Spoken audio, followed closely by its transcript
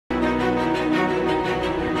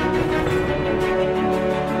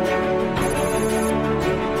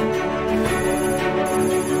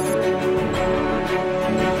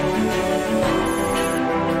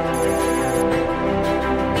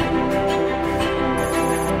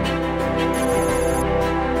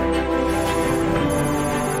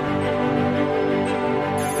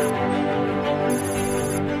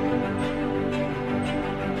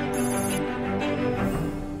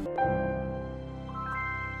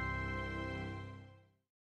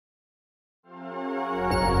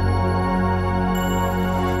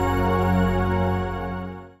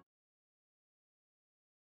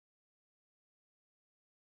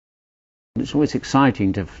It's always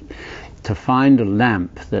exciting to find a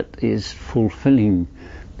lamp that is fulfilling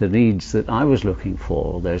the needs that I was looking for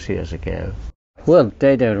all those years ago. Well,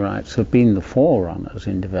 dedolights have been the forerunners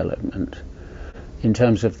in development in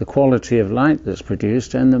terms of the quality of light that's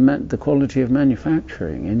produced and the quality of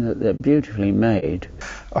manufacturing, in that they're beautifully made.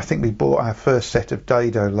 I think we bought our first set of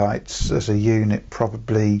dedolights as a unit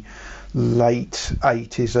probably late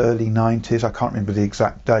 80s, early 90s, I can't remember the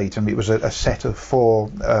exact date, and it was a set of 4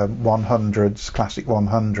 100s, classic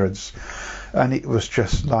 100s, and it was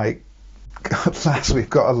just like, at last we've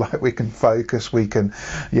got a light, we can focus, we can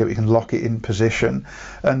lock it in position,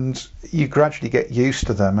 and you gradually get used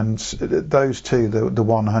to them. And those two, the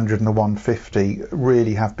 100 and the 150,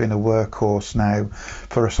 really have been a workhorse now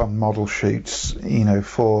for us on model shoots, you know,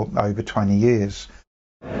 for over 20 years.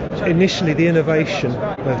 Initially, the innovation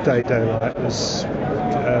of dedolight was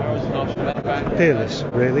fearless,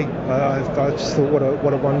 really. I just thought,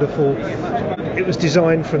 what a wonderful. It was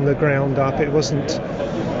designed from the ground up. It wasn't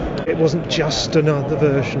just another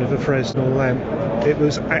version of a Fresnel lamp. It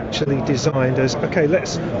was actually designed as, okay,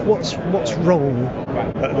 what's wrong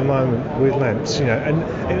at the moment with lamps, you know? And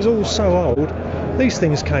it was all so old. These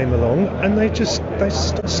things came along and they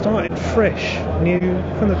started fresh, new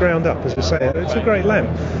from the ground up. As I say, it's a great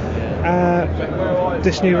lamp.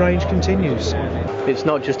 This new range continues. It's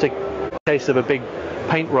not just a case of a big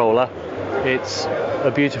paint roller. It's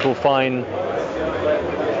a beautiful fine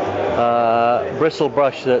bristle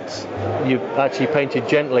brush that you've actually painted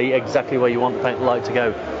gently exactly where you want the paint light to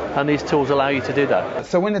go, and these tools allow you to do that.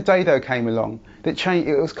 So when the Dedo came along,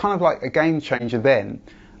 it was kind of like a game changer then,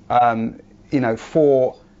 you know,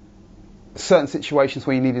 for certain situations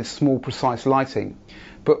where you needed small, precise lighting.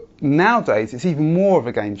 But nowadays it's even more of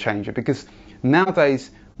a game changer, because nowadays,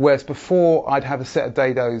 whereas before I'd have a set of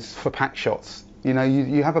Dedos for pack shots. You know,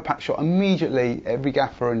 you have a pack shot immediately. Every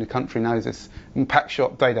gaffer in the country knows this. Pack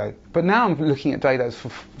shot Dedo. But now I'm looking at Dedos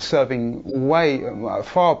for serving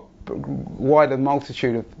far wider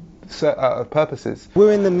multitude of purposes.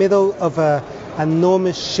 We're in the middle of an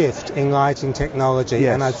enormous shift in lighting technology,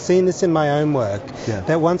 yes. And I've seen this in my own work. Yeah.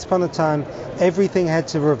 That once upon a time, everything had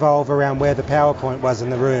to revolve around where the power point was in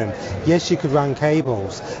the room. Yes, you could run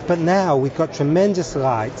cables, but now we've got tremendous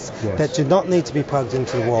lights yes. that do not need to be plugged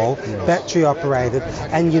into the wall, yes. Battery operated,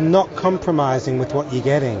 and you're not compromising with what you're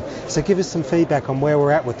getting. So give us some feedback on where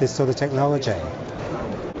we're at with this sort of technology.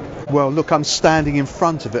 Well, look, I'm standing in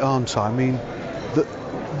front of it, aren't I? I mean,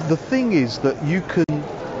 the thing is that you can,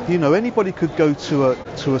 you know, anybody could go to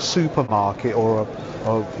a supermarket or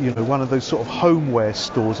you know, one of those sort of homeware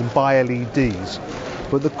stores and buy LEDs,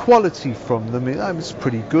 but the quality from them is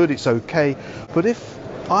pretty good. It's okay, but if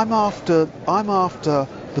I'm after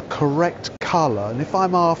the correct colour, and if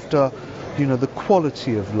I'm after, you know, the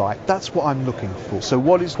quality of light, that's what I'm looking for. So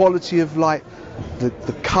what is quality of light? The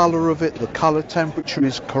colour of it, the colour temperature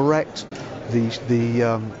is correct,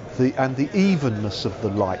 and the evenness of the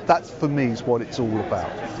light. That for me is what it's all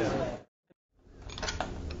about.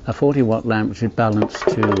 A 40-watt lamp which is balanced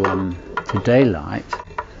to daylight,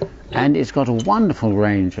 and it's got a wonderful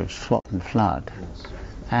range of swap and flood,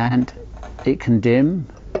 and it can dim,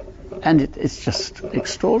 and it's just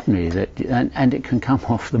extraordinary that, and it can come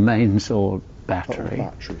off the mains or battery,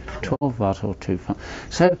 12 watt or 2.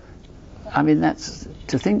 So, I mean, that's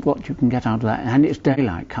to think what you can get out of that, and it's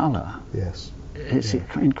daylight colour. Yes. It's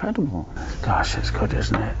incredible. Gosh, it's good,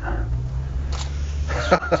 isn't it? It's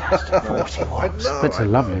fantastic. 40 watts. It's a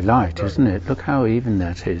lovely light, isn't it? Look how even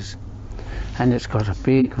that is. And it's got a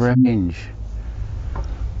big range.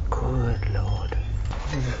 Good Lord.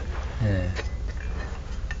 Yeah.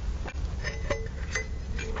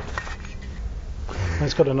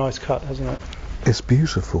 It's got a nice cut, hasn't it? It's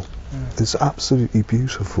beautiful. Yeah. It's absolutely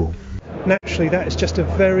beautiful. Naturally, that is just a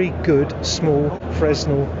very good small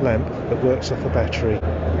Fresnel lamp that works off a battery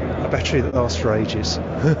that lasts for ages.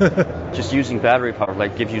 Just using battery power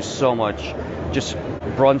like gives you so much, just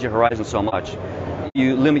broadens your horizon so much.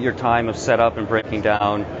 You limit your time of setup and breaking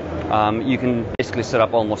down. You can basically set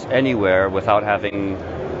up almost anywhere without having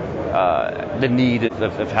the need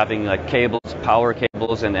of having like cables, power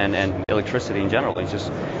cables, and electricity in general. You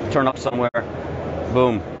just turn up somewhere,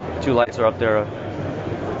 boom, 2 lights are up there.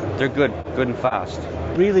 They're good and fast.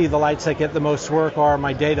 Really, the lights that get the most work are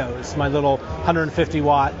my Dedos, my little 150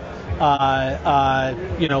 watt,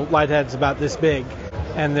 you know, light heads about this big,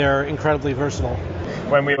 and they're incredibly versatile.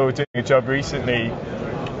 When we were doing a job recently,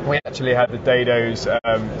 we actually had the Dedos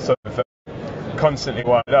sort of constantly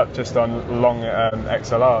wired up just on long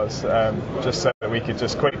XLRs, just so that we could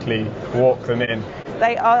just quickly walk them in.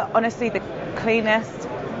 They are honestly the cleanest,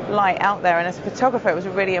 light out there, and as a photographer it was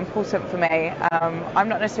really important for me. I'm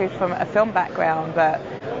not necessarily from a film background, but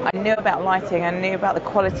I knew about lighting, I knew about the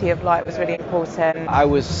quality of light was really important. I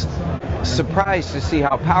was surprised to see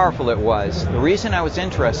how powerful it was. The reason I was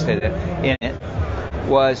interested in it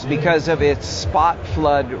was because of its spot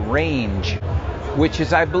flood range, which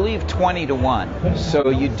is, I believe, 20 to 1. So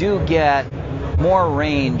you do get more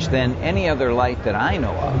range than any other light that I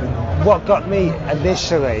know of. What got me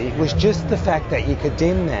initially was just the fact that you could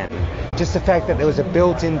dim them. Just the fact that there was a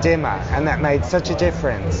built-in dimmer, and that made such a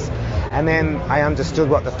difference. And then I understood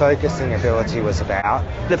what the focusing ability was about.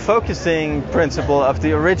 The focusing principle of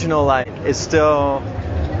the original light is still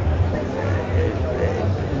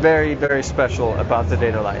very, very special about the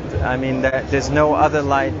Dedo light. I mean, there's no other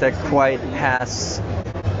light that quite has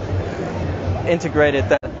integrated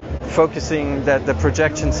that focusing, that the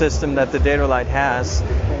projection system that the Dedo light has,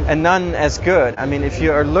 and none as good. I mean, if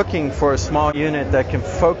you are looking for a small unit that can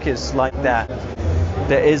focus like that,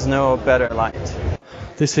 there is no better light.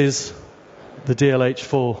 This is the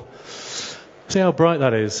DLH4. See how bright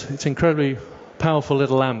that is? It's an incredibly powerful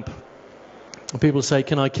little lamp. And people say,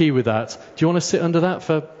 can I key with that? Do you want to sit under that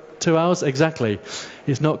for 2 hours? Exactly.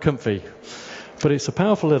 It's not comfy. But it's a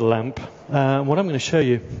powerful little lamp. What I'm going to show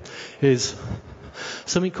you is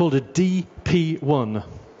something called a DP1.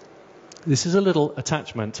 This is a little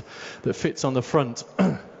attachment that fits on the front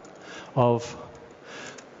of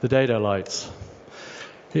the Dedo lights.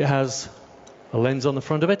 It has a lens on the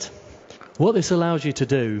front of it. What this allows you to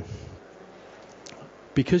do,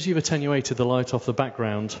 because you've attenuated the light off the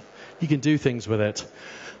background, you can do things with it.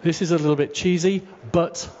 This is a little bit cheesy,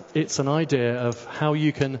 but it's an idea of how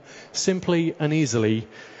you can simply and easily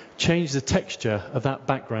change the texture of that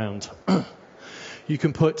background. You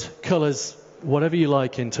can put colors, whatever you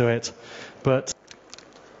like, into it, but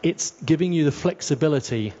it's giving you the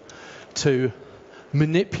flexibility to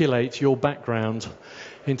manipulate your background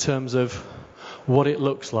in terms of what it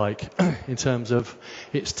looks like, in terms of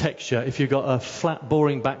its texture. If you've got a flat,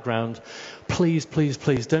 boring background, please, please,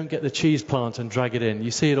 please don't get the cheese plant and drag it in. You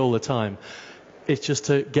see it all the time. It's just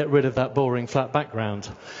to get rid of that boring, flat background.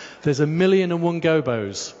 There's 1,000,001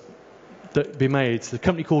 gobos that be made. The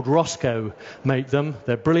company called Roscoe make them.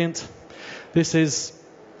 They're brilliant. This is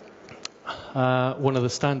one of the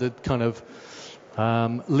standard kind of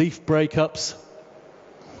leaf breakups.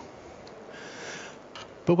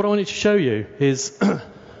 But what I wanted to show you is,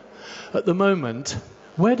 at the moment,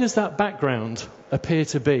 where does that background appear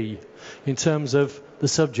to be in terms of the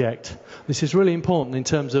subject? This is really important in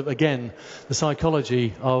terms of, again, the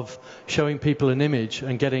psychology of showing people an image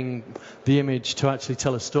and getting the image to actually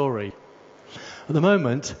tell a story. At the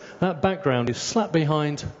moment, that background is slapped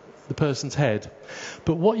behind the person's head.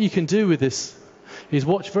 But what you can do with this is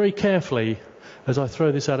watch very carefully as I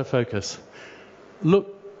throw this out of focus.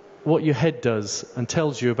 Look what your head does and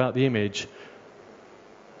tells you about the image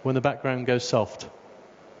when the background goes soft.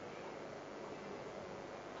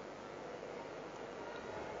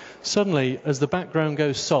 Suddenly, as the background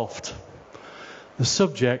goes soft, the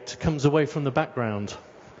subject comes away from the background.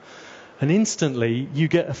 And instantly, you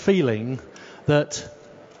get a feeling that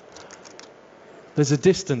there's a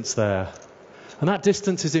distance there. And that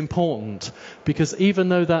distance is important, because even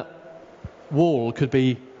though that wall could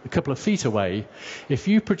be a couple of feet away, if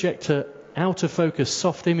you project an out of focus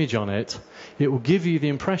soft image on it, it will give you the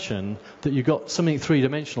impression that you've got something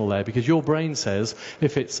three-dimensional there, because your brain says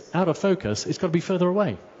if it's out of focus, it's got to be further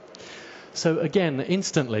away. So again,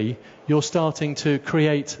 instantly, you're starting to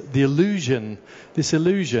create the illusion, this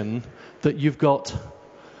illusion that you've got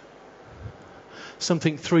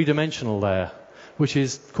something three-dimensional there, which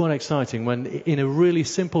is quite exciting when in a really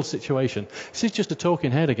simple situation. This is just a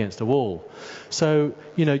talking head against a wall. So,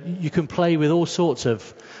 you know, you can play with all sorts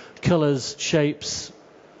of colours, shapes,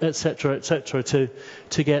 etc., to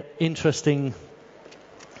get interesting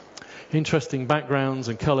backgrounds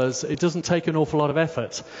and colours. It doesn't take an awful lot of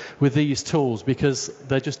effort with these tools, because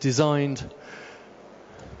they're just designed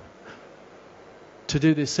to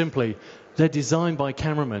do this simply. They're designed by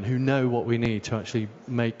cameramen who know what we need to actually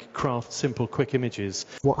craft simple, quick images.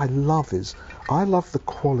 What I love is, I love the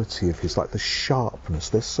quality of his, like the sharpness.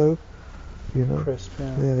 They're so, you know, crisp,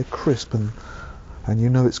 yeah. Yeah, they're crisp, and you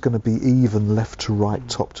know it's going to be even left to right,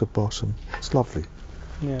 top to bottom. It's lovely.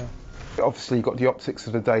 Yeah. Obviously, you've got the optics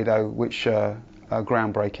of the Dedo, which are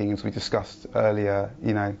groundbreaking, as we discussed earlier.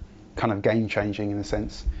 You know, kind of game-changing in a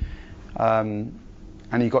sense.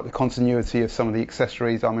 And you've got the continuity of some of the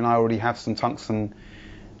accessories. I mean, I already have some tungsten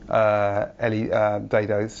Dedos,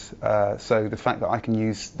 so the fact that I can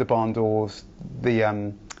use the barn doors,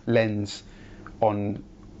 the lens on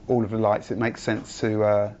all of the lights, it makes sense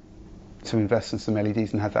to to invest in some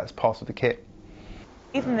LEDs and have that as part of the kit.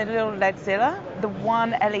 Even the little LEDzilla, the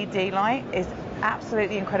one LED light is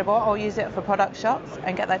absolutely incredible. I'll use it for product shots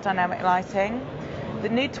and get that dynamic lighting. The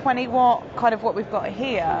new 20 watt, kind of what we've got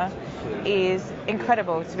here, is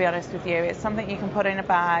incredible, to be honest with you. It's something you can put in a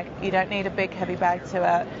bag. You don't need a big heavy bag to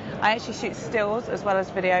it. I actually shoot stills as well as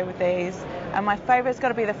video with these, and my favourite's got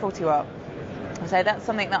to be the 40 watt. So that's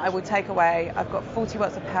something that I will take away. I've got 40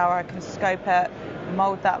 watts of power, I can scope it,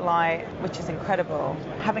 mould that light, which is incredible.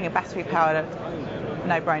 Having a battery powered,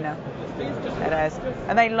 no-brainer. It is.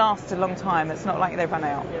 And they last a long time. It's not like they run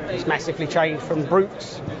out. It's massively changed from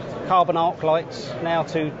Brutes, carbon arc lights, now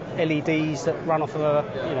to LEDs that run off of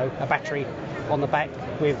a battery on the back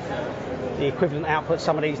with the equivalent output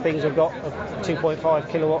some of these things have got of 2.5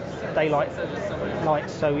 kilowatt daylight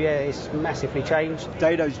lights. So yeah, it's massively changed.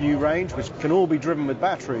 Dedo's new range, which can all be driven with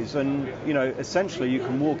batteries, and essentially you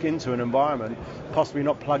can walk into an environment, possibly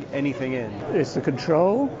not plug anything in. It's the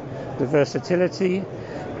control, the versatility,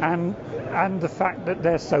 and the fact that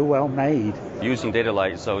they're so well made. Using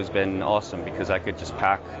Dedolight has always been awesome because I could just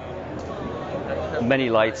pack many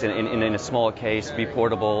lights in a small case, be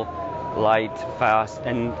portable, light, fast,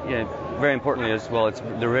 and very importantly as well,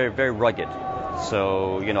 they're very, very rugged.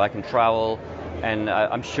 So I can travel, and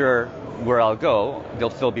I'm sure where I'll go, they'll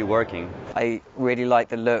still be working. I really like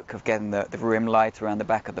the look of getting the rim light around the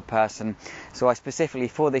back of the person. So I specifically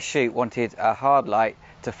for this shoot wanted a hard light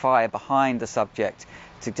to fire behind the subject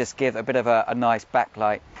to just give a bit of a nice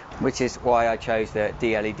backlight, which is why I chose the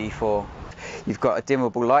DLED4. You've got a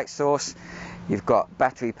dimmable light source, you've got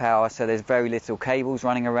battery power, so there's very little cables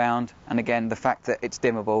running around, and again the fact that it's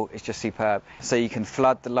dimmable is just superb. So you can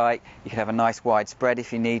flood the light, you can have a nice wide spread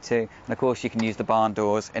if you need to, and of course you can use the barn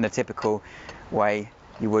doors in a typical way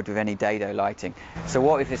you would with any Dedo lighting. So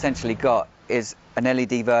what we've essentially got is an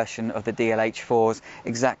LED version of the DLH4s,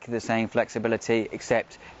 exactly the same flexibility,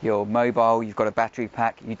 except you're mobile, you've got a battery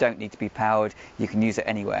pack, you don't need to be powered, you can use it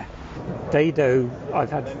anywhere. Dedo,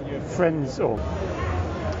 I've had friends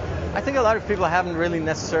I think a lot of people haven't really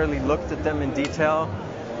necessarily looked at them in detail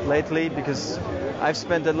lately, because I've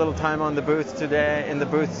spent a little time on the booth today, in the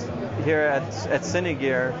booth here at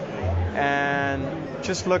Cinegear, and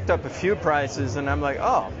just looked up a few prices, and I'm like,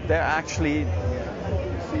 oh, they're actually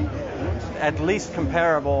at least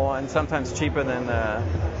comparable and sometimes cheaper than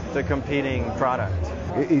the competing product.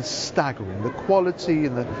 It is staggering. The quality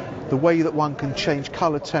and the way that one can change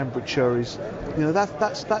color temperature is,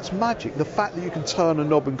 that's magic. The fact that you can turn a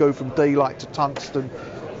knob and go from daylight to tungsten,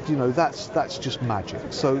 that's just magic.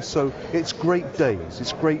 So it's great days.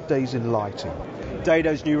 It's great days in lighting.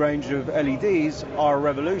 Dedo's new range of LEDs are a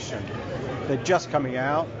revolution. They're just coming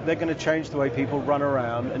out. They're going to change the way people run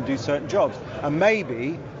around and do certain jobs. And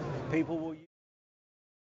maybe people will...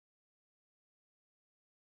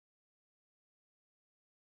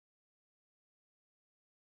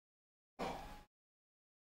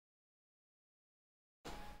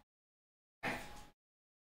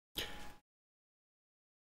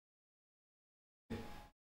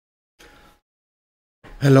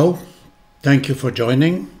 Hello, thank you for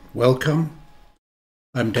joining. Welcome.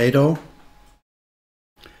 I'm Dedo.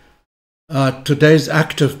 Today's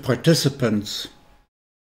active participants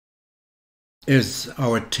is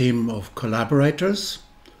our team of collaborators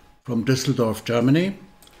from Düsseldorf, Germany,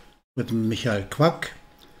 with Michael Quack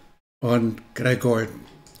and Gregor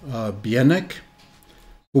Bienek,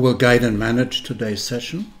 who will guide and manage today's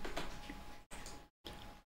session.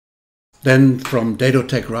 Then from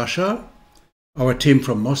dedotec Russia, our team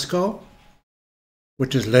from Moscow,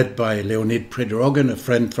 which is led by Leonid Predorogin, a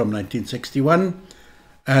friend from 1961,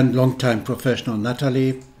 and longtime professional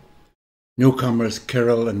Natalie, newcomers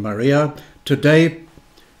Kirill and Maria, today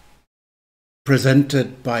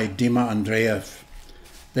presented by Dima Andreev.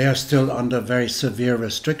 They are still under very severe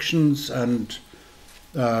restrictions and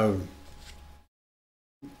can't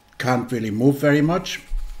really move very much.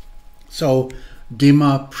 So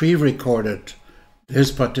Dima pre-recorded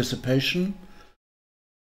his participation,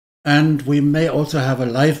 and we may also have a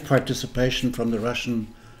live participation from the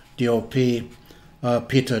Russian DOP,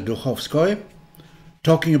 Peter Duchovskoy,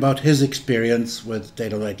 talking about his experience with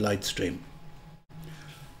Dedolight Livestream.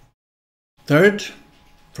 Third,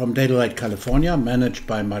 from Dedolight California, managed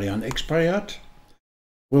by Marianne Expariat,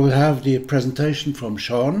 we will have the presentation from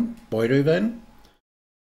Sean Boyriven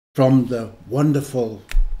from the wonderful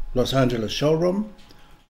Los Angeles showroom,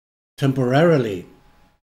 temporarily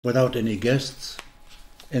without any guests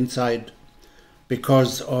inside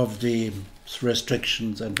because of the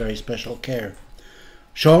restrictions and very special care.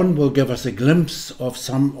 Sean will give us a glimpse of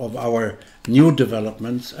some of our new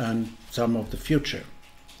developments and some of the future.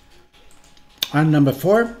 And number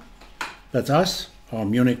 4, That's us, our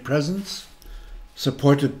Munich presence,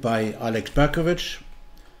 supported by Alex Berkovich,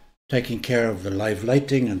 taking care of the live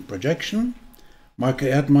lighting and projection, Marke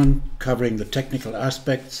Erdmann covering the technical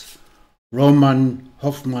aspects, Roman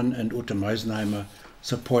Hoffmann and Ute Meisenheimer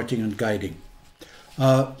supporting and guiding.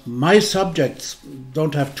 My subjects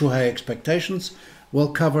don't have too high expectations,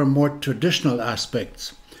 will cover more traditional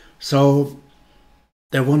aspects, so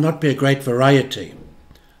there will not be a great variety.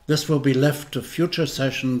 This will be left to future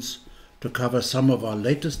sessions to cover some of our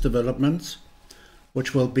latest developments,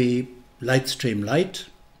 which will be Livestream Lite,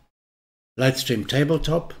 Livestream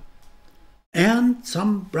Tabletop, and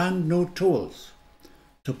some brand new tools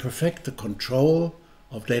to perfect the control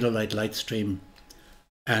of dedolight Livestream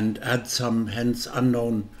and add some hence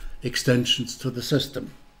unknown extensions to the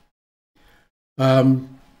system.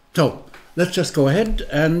 So let's just go ahead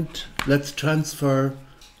and let's transfer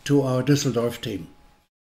to our Düsseldorf team.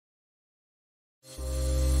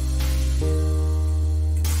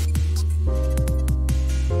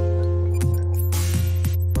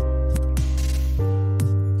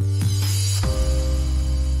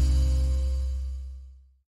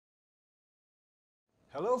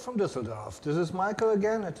 Hello from Düsseldorf. This is Michael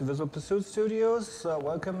again at the Visual Pursuit Studios,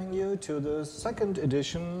 welcoming you to the second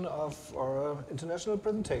edition of our international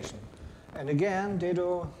presentation. And again,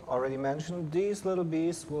 Dedo already mentioned, these little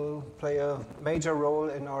bees will play a major role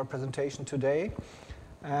in our presentation today.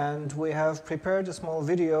 And we have prepared a small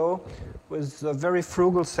video with a very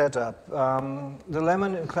frugal setup. The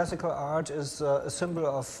lemon in classical art is a symbol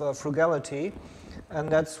of frugality, and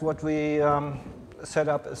that's what we set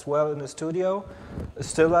up as well in the studio. A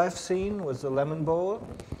still life scene with the lemon bowl,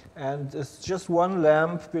 and it's just one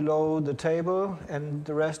lamp below the table, and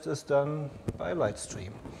the rest is done by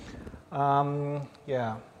Livestream.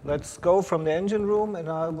 Yeah, let's go from the engine room, and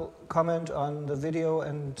I'll comment on the video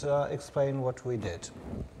and explain what we did.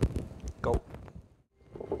 Go.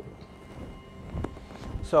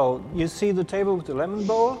 So you see the table with the lemon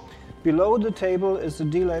bowl. Below the table is the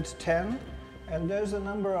dedolight 10. And there's a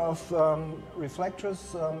number of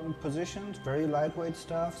reflectors positioned, very lightweight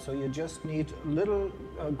stuff, so you just need a little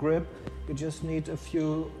grip, you just need a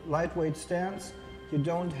few lightweight stands. You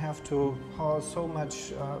don't have to haul so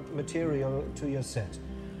much material to your set.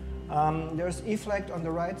 There's E-flect on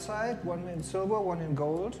the right side, one in silver, one in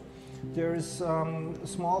gold. There's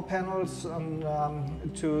small panels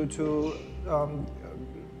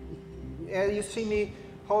you see me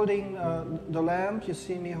holding the lamp, you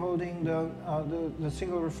see me holding the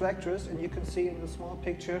single reflectors, and you can see in the small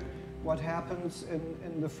picture what happens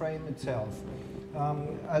in the frame itself.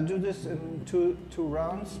 I do this in two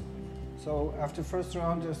rounds. So after the first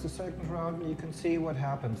round, there's the second round, and you can see what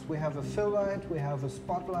happens. We have a fill light, we have a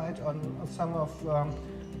spotlight on some of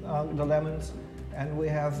the lemons, and we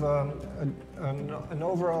have an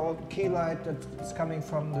overall key light that's coming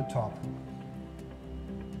from the top.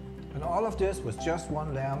 And all of this with just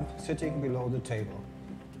one lamp sitting below the table.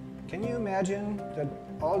 Can you imagine that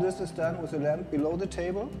all this is done with a lamp below the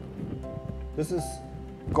table? This is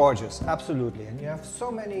gorgeous, absolutely. And you have so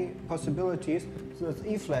many possibilities. So it's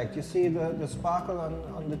E-flect. You see the sparkle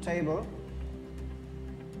on the table.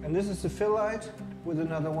 And this is the fill light with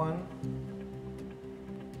another one.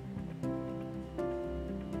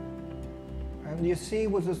 And you see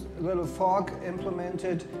with this little fog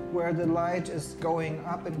implemented where the light is going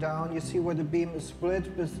up and down. You see where the beam is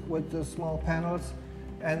split with the small panels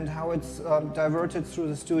and how it's diverted through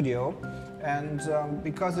the studio. And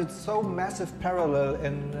because it's so massive parallel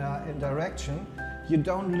in direction, you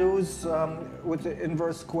don't lose with the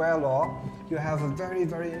inverse square law. You have a very,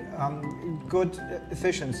 very good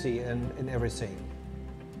efficiency in everything.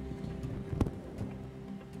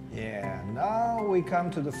 Yeah, now we come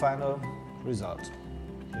to the final result.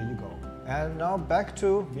 Here you go. And now back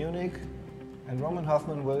to Munich, and Roman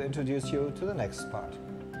Hoffmann will introduce you to the next part.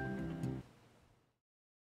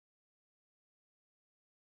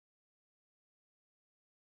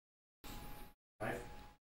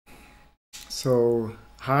 So,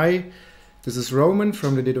 hi, this is Roman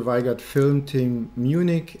from the DedoWeigertFilm team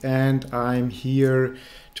Munich, and I'm here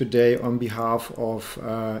today on behalf of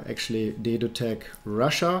actually DedoTec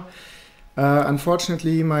Russia.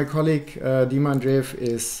 Unfortunately, my colleague Dima Andreev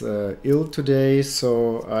is ill today,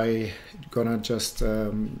 so I'm gonna just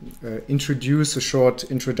introduce a short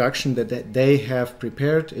introduction that they have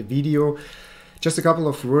prepared, a video. Just a couple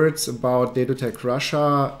of words about DedoTec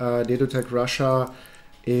Russia. DedoTec Russia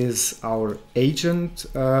is our agent.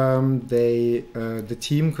 The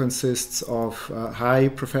team consists of high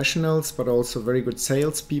professionals, but also very good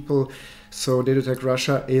salespeople. So DedoTec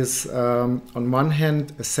Russia is on one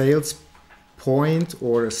hand a sales point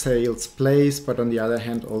or a sales place, but on the other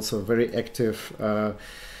hand also a very active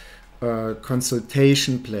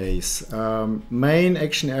consultation place. Main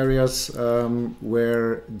action areas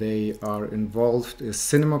where they are involved is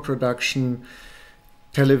cinema production,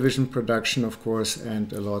 television production, of course,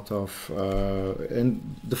 and a lot of in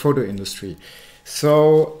the photo industry.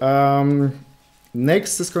 So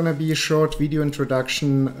next is going to be a short video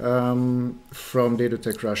introduction from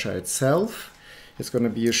dedotec Russia itself. It's going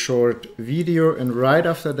to be a short video, and right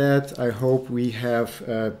after that I hope we have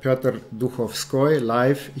Piotr Duchovskoy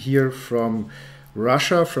live here from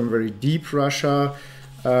Russia, from very deep Russia,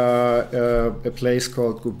 a place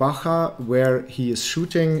called Gubacha, where he is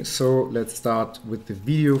shooting. So let's start with the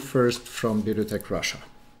video first from dedotec Russia.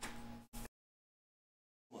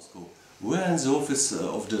 Moscow. We are in the office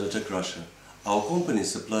of dedotec Russia. Our company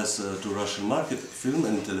supplies to Russian market film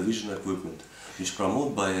and television equipment, which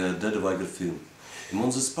promoted by DedoWeigertFilm.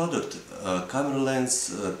 Among this product, camera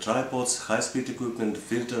lens, tripods, high-speed equipment,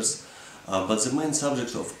 filters, but the main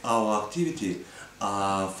subject of our activity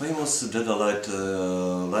are famous dedolight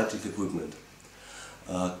lighting equipment.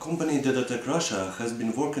 Company dedotec Russia has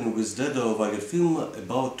been working with DedoWeigertFilm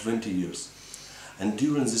about 20 years. And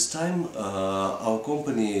during this time, our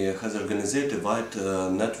company has organized a wide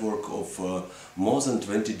network of more than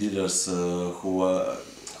 20 dealers who are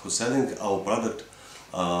selling our product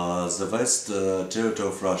the vast territory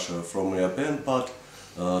of Russia, from European part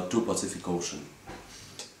to Pacific Ocean.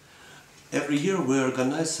 Every year we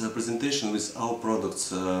organize a presentation with our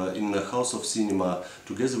products in the House of Cinema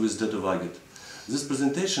together with Dedo Weigert. This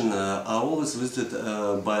presentation are always visited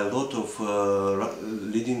by a lot of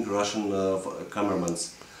leading Russian cameramen.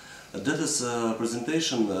 Dedo's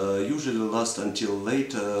presentation usually lasts until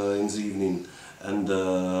late in the evening and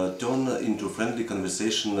turn into friendly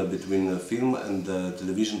conversation between film and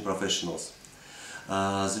television professionals.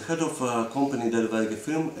 The head of company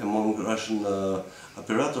DedoWeigertFilm among Russian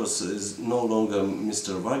operators is no longer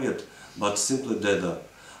Mr. Weigert, but simply Dedo,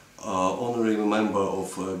 honorary member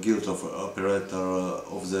of Guild of Operator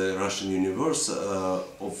of the Russian Universe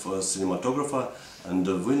of Cinematographer and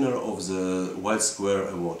the winner of the White Square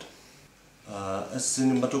Award. As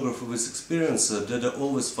cinematographer with experience, Dedo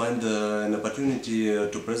always find an opportunity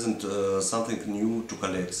to present something new to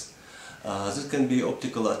colleagues. This can be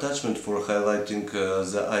optical attachment for highlighting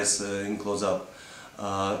the eyes in close-up,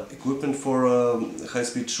 equipment for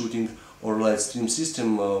high-speed shooting, or light stream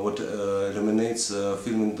system what illuminates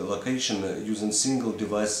filming the location using single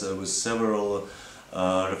device with several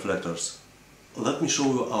reflectors. Let me show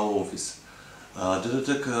you our office.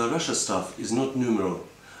 dedotec Russia staff is not numeral.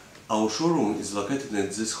 Our showroom is located in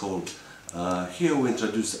this hall. Here we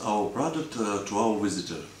introduce our product to our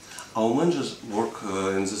visitor. Our managers work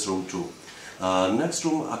in this room too. Next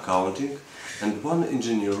room, accounting, and one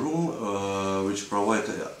engineer room which provide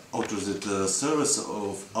authorized service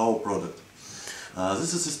of our product.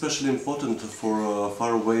 This is especially important for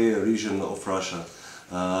faraway region of Russia,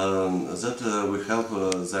 that we help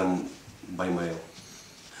them by mail.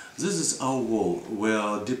 This is our wall,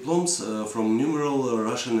 where diplomas from numerous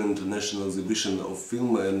Russian international exhibitions of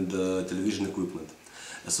film and television equipment,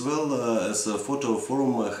 as well as a photo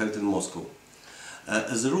forum held in Moscow.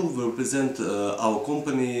 As a rule, we represent our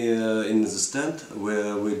company in the stand,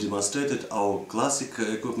 where we demonstrated our classic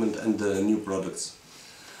equipment and new products.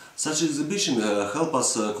 Such exhibition help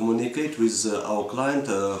us communicate with our client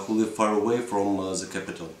who live far away from the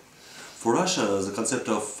capital. For Russia, the concept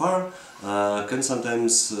of far can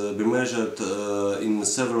sometimes be measured in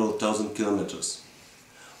several thousand kilometers.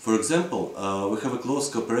 For example, we have a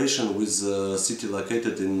close cooperation with a city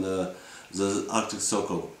located in the Arctic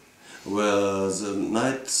Circle, where the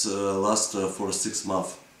nights last for 6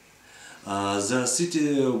 months. There are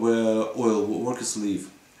cities where oil workers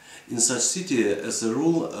live. In such city, as a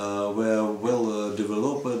rule, were well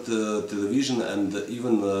developed television and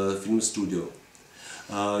even film studio.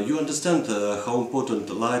 You understand how important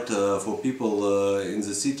light for people in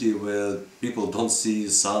the city where people don't see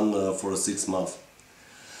sun for 6 months.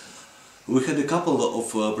 We had a couple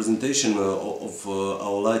of presentation of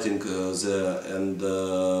our lighting there, and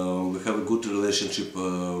we have a good relationship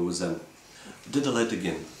with them. Dedolight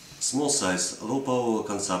again. Small size, low power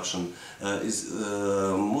consumption is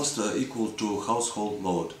most equal to household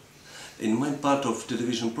load. In main part of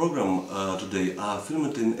television program today are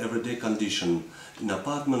filmed in everyday condition, in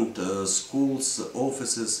apartment, schools,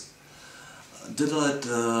 offices. Dedolight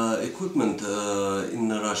equipment in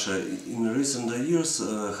Russia in recent years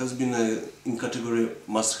has been in category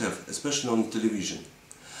must-have, especially on television.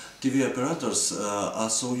 TV operators are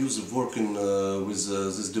so used to working with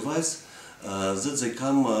this device that they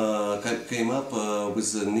came up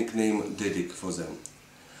with the nickname Dedec for them.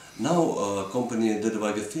 Now, company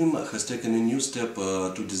DedoWeigertFilm has taken a new step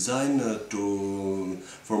to design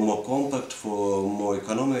for more compact, for more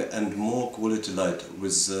economy and more quality light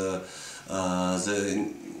with the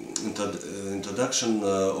introduction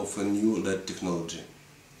of a new LED technology.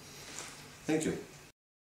 Thank you.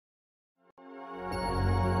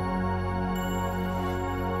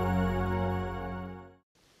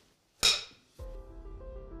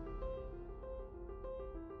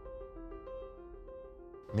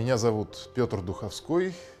 Меня зовут Петр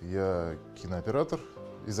Духовской, я кинооператор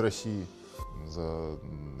из России. За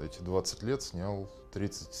эти 20 лет снял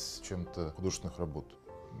 30 с чем-то художественных работ.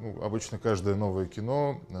 Ну, обычно каждое новое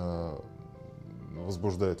кино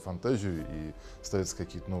возбуждает фантазию и ставятся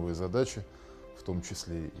какие-то новые задачи, в том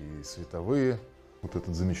числе и световые. Вот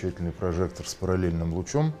этот замечательный прожектор с параллельным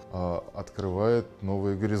лучом открывает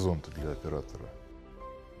новые горизонты для оператора.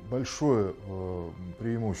 Большое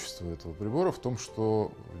преимущество этого прибора в том,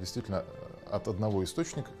 что действительно от одного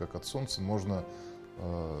источника, как от Солнца, можно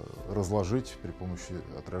разложить при помощи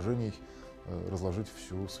отражений, разложить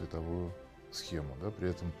всю световую схему. Да? При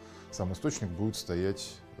этом сам источник будет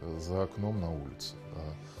стоять за окном на улице,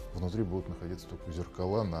 а внутри будут находиться только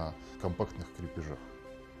зеркала на компактных крепежах.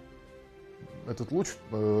 Этот луч,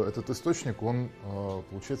 этот источник, он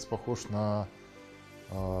получается похож на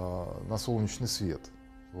солнечный свет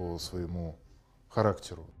по своему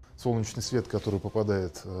характеру. Солнечный свет, который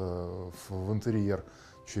попадает в интерьер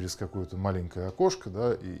через какое-то маленькое окошко,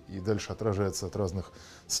 да, и дальше отражается от разных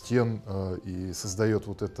стен и создает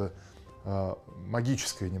вот это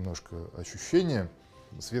магическое немножко ощущение.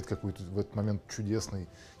 Свет какой-то в этот момент чудесный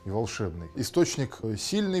и волшебный. Источник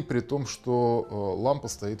сильный, при том, что лампа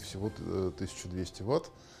стоит всего 1200 Вт,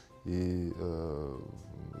 и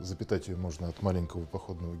запитать ее можно от маленького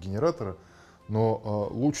походного генератора. Но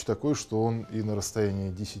луч такой, что он и на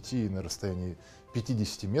расстоянии 10, и на расстоянии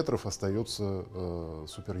 50 метров остается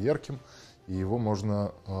супер ярким, и его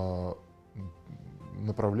можно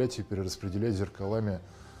направлять и перераспределять зеркалами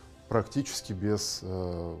практически без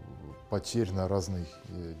потерь на разной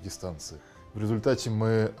дистанции. В результате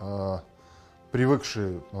мы,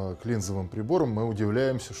 привыкшие к линзовым приборам, мы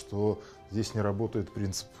удивляемся, что здесь не работает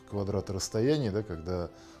принцип квадрата расстояния, да, когда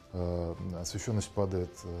освещенность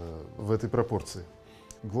падает в этой пропорции.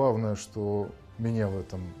 Главное, что меня в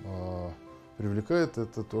этом привлекает,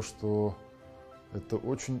 это то, что это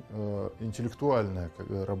очень интеллектуальная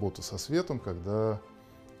работа со светом, когда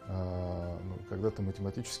ты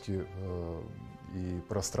математически и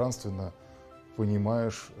пространственно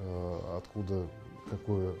понимаешь, откуда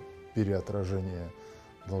какое переотражение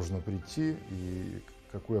должно прийти и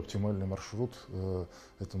какой оптимальный маршрут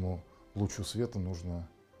этому лучу света нужно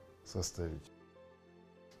составить.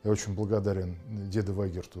 Я очень благодарен Деду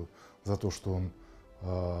Weigert за то, что он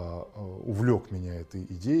увлек меня этой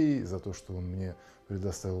идеей, за то, что он мне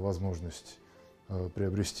предоставил возможность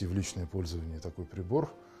приобрести в личное пользование такой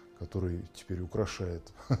прибор, который теперь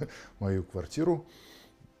украшает мою квартиру.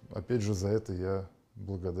 Опять же, за это я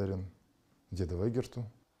благодарен Деду Weigert.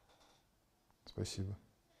 Спасибо.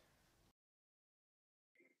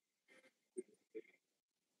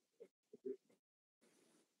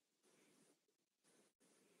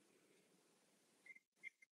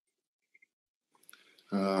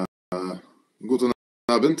 Guten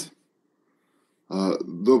Abend.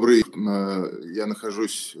 Добрый, я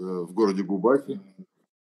нахожусь в городе Губахи.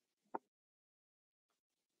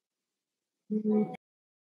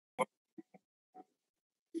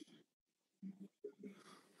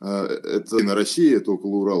 Это на России, это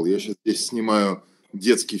около Урала. Я сейчас здесь снимаю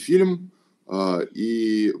детский фильм,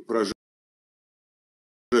 и прожектор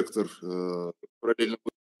параллельно.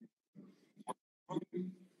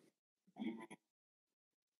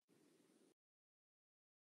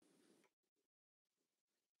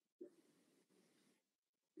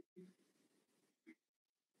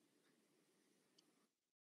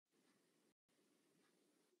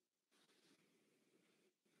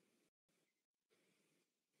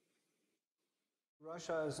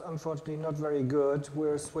 Russia is unfortunately not very good.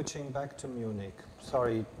 We're switching back to Munich.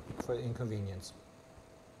 Sorry for the inconvenience.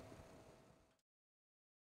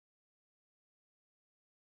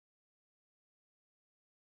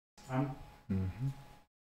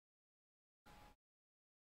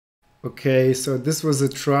 Okay, so this was a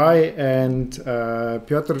try, and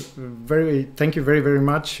Piotr, thank you very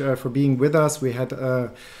much for being with us. We had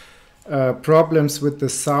problems with the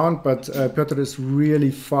sound, but Piotr is really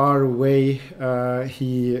far away.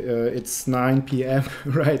 It's 9 p.m.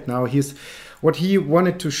 right now. He's What he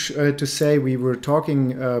wanted to say, we were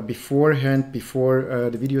talking beforehand, before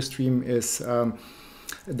the video stream, is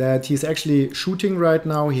that he's actually shooting right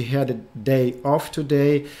now. He had a day off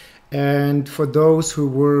today. And for those who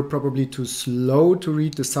were probably too slow to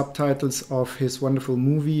read the subtitles of his wonderful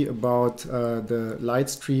movie about the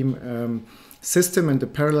Livestream system and the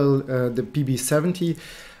parallel, the PB70,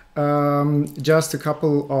 just a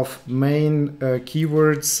couple of main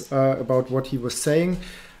keywords about what he was saying.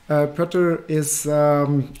 Peter is a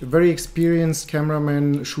very experienced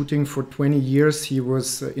cameraman, shooting for 20 years. He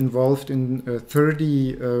was involved in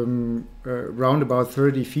round about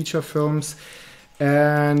 30 feature films.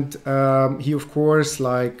 And he, of course,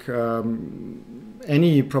 like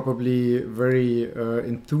any probably very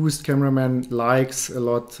enthused cameraman, likes a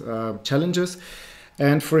lot challenges.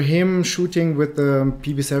 And for him, shooting with the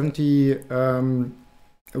PB70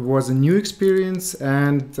 was a new experience.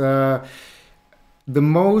 And the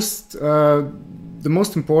most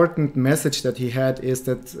important message that he had is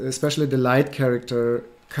that especially the light character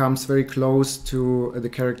comes very close to the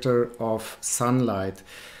character of sunlight.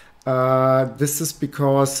 This is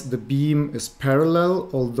because the beam is parallel,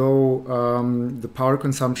 although the power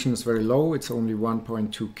consumption is very low. It's only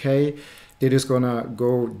 1.2 K. It is gonna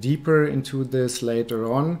go deeper into this later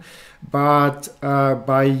on. But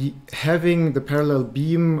by having the parallel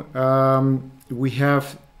beam, we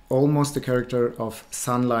have almost the character of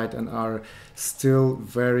sunlight and are still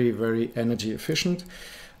very, very energy efficient.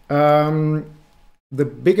 The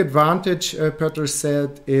big advantage, Peter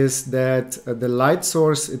said, is that the light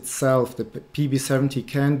source itself, the PB70,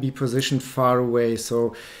 can be positioned far away.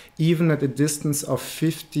 So even at a distance of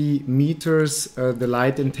 50 meters, the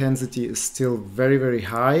light intensity is still very, very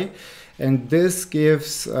high. And this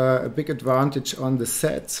gives a big advantage on the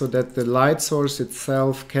set, so that the light source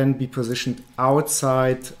itself can be positioned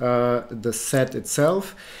outside the set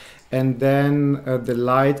itself. And then the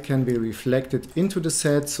light can be reflected into the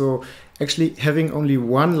set. So actually having only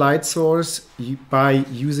one light source, by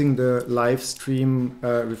using the Livestream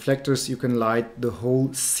reflectors, you can light the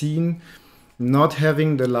whole scene, not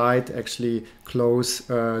having the light actually close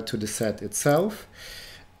to the set itself.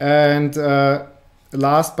 And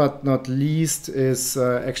last but not least is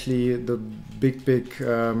actually the big,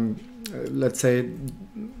 let's say,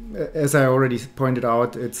 as I already pointed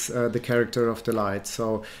out, it's the character of the light.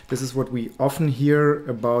 So this is what we often hear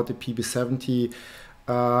about the PB70.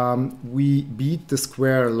 We beat the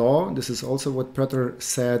square law. This is also what Peter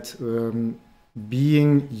said,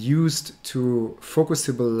 being used to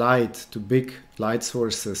focusable light, to big light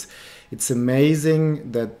sources. It's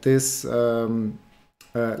amazing that this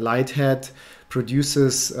light head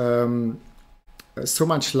produces so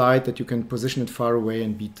much light that you can position it far away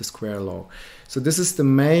and beat the square law. So this is the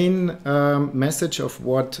main message of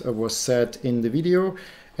what was said in the video.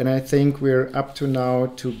 And I think we're up to now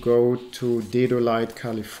to go to Dedolight,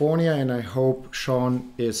 California, and I hope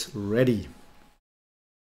Sean is ready.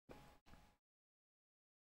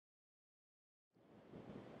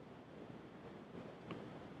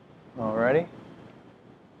 Alrighty.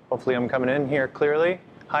 Hopefully I'm coming in here clearly.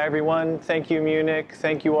 Hi everyone, thank you Munich,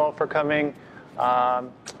 thank you all for coming.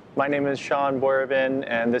 My name is Sean Boyervin,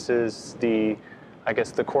 and this is the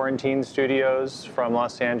quarantine studios from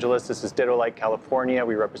Los Angeles. This is Dedolight, California.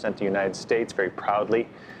 We represent the United States very proudly.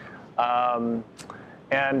 I'm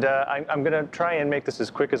going to try and make this as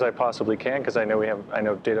quick as I possibly can, because I know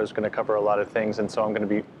Dedo's going to cover a lot of things, and so I'm going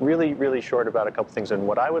to be really, really short about a couple things. And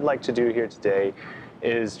what I would like to do here today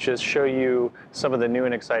is just show you some of the new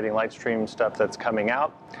and exciting Livestream stuff that's coming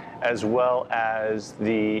out, as well as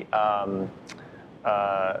the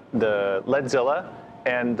Ledzilla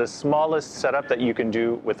and the smallest setup that you can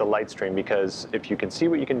do with the Livestream, because if you can see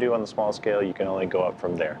what you can do on the small scale, you can only go up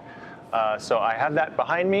from there. So I have that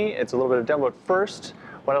behind me. It's a little bit of demo, but first,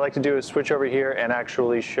 what I'd like to do is switch over here and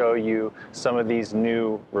actually show you some of these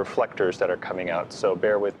new reflectors that are coming out. So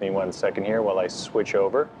bear with me 1 second here while I switch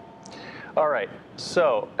over. All right,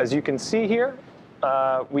 so as you can see here,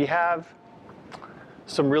 we have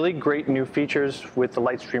some really great new features with the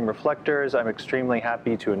Livestream reflectors. I'm extremely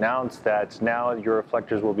happy to announce that now your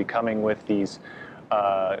reflectors will be coming with these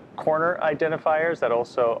corner identifiers that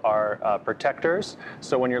also are protectors.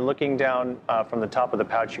 So when you're looking down from the top of the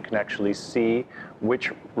pouch, you can actually see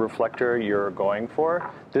which reflector you're going for.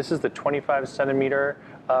 This is the 25 centimeter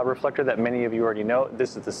reflector that many of you already know.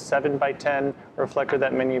 This is the 7x10 reflector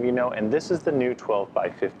that many of you know, and this is the new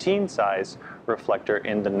 12x15 size reflector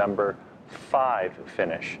in the number 5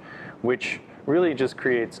 finish, which really just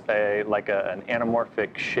creates an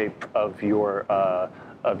anamorphic shape of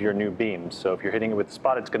your new beam. So if you're hitting it with the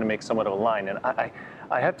spot, it's going to make somewhat of a line. And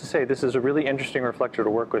I have to say, this is a really interesting reflector to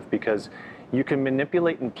work with, because you can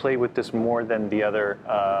manipulate and play with this more than the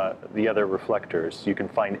other reflectors. You can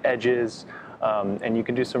find edges, and you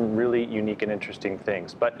can do some really unique and interesting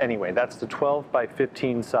things. But anyway, that's the 12 by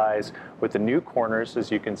 15 size with the new corners,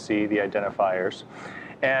 as you can see, the identifiers.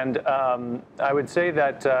 And I would say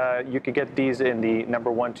that you could get these in the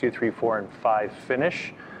number 1, 2, 3, 4, and 5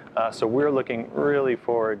 finish. So we're looking really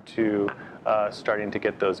forward to starting to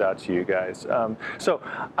get those out to you guys. So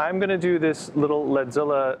I'm going to do this little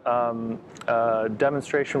Leadzilla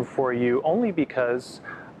demonstration for you only because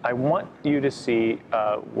I want you to see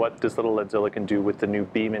what this little Leadzilla can do with the new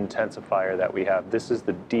beam intensifier that we have. This is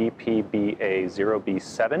the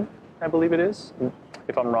DPBA0B7, I believe it is.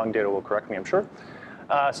 If I'm wrong, Dedo will correct me, I'm sure.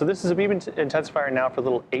 So this is a beam intensifier now for a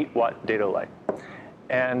little 8-watt dedolight.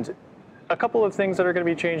 And a couple of things that are going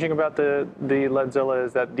to be changing about the Leadzilla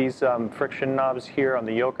is that these friction knobs here on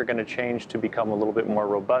the yoke are going to change to become a little bit more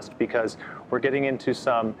robust because we're getting into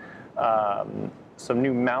some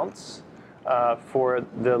new mounts for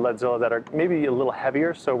the Leadzilla that are maybe a little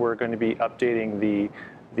heavier, so we're going to be updating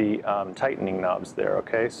the tightening knobs there,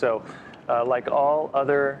 okay? So like all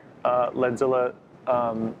other Leadzilla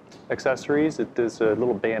accessories, there's a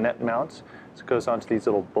little bayonet mount. So it goes onto these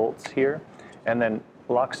little bolts here, and then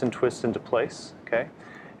locks and twists into place, okay?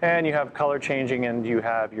 And you have color changing, and you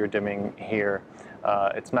have your dimming here.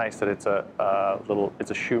 It's nice that it's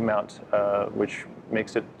a shoe mount, which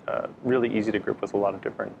makes it really easy to grip with a lot of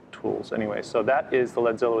different tools. Anyway, so that is the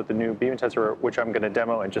Leadzilla with the new beam intensifier, which I'm going to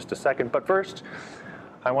demo in just a second. But first,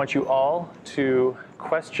 I want you all to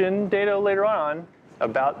question Dedo later on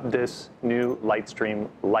about this new Livestream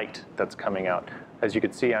light that's coming out. As you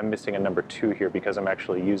can see, I'm missing a number 2 here because I'm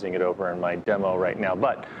actually using it over in my demo right now.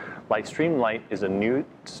 But Livestream light is a new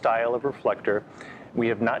style of reflector. We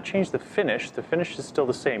have not changed the finish. The finish is still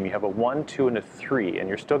the same. You have a 1, 2, and a 3, and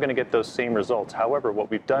you're still going to get those same results. However, what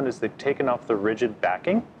we've done is they've taken off the rigid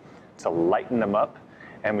backing to lighten them up,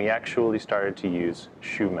 and we actually started to use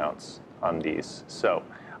shoe mounts on these. So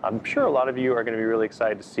I'm sure a lot of you are going to be really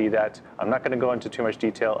excited to see that. I'm not going to go into too much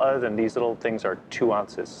detail other than these little things are 2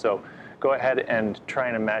 ounces. So go ahead and try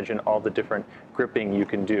and imagine all the different gripping you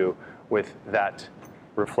can do with that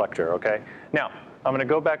reflector, okay? Now, I'm going to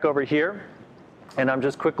go back over here, and I'm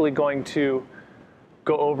just quickly going to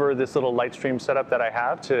go over this little Livestream setup that I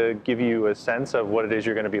have to give you a sense of what it is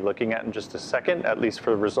you're going to be looking at in just a second, at least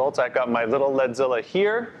for the results. I've got my little Leadzilla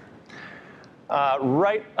here.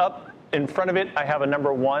 Right up in front of it, I have a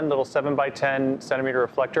number 1 little 7 by 10 centimeter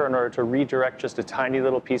reflector in order to redirect just a tiny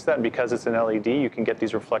little piece of that. And because it's an LED, you can get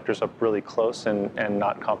these reflectors up really close and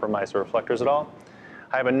not compromise the reflectors at all.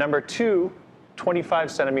 I have a number 2 25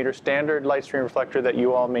 centimeter standard Livestream reflector that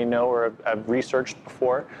you all may know or have researched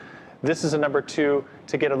before. This is a number 2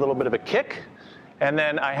 to get a little bit of a kick. And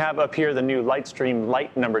then I have up here the new Livestream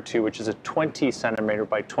Light number 2, which is a 20 centimeter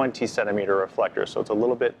by 20 centimeter reflector. So it's a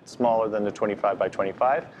little bit smaller than the 25 by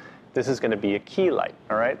 25. This is going to be a key light,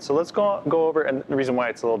 all right? So let's go over, and the reason why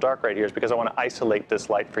it's a little dark right here is because I want to isolate this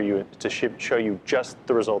light for you to show you just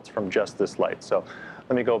the results from just this light. So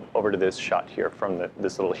let me go over to this shot here from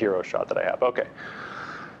this little hero shot that I have. Okay.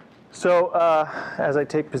 So as I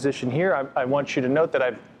take position here, I want you to note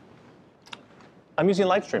that I'm using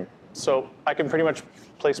Livestream. So I can pretty much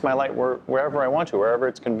place my light wherever I want to, wherever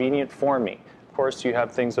it's convenient for me. Of course, you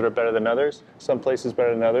have things that are better than others. Some places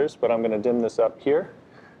better than others, but I'm going to dim this up here.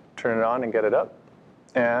 Turn it on and get it up,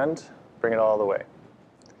 and bring it all the way.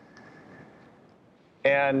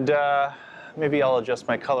 And maybe I'll adjust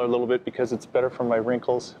my color a little bit because it's better for my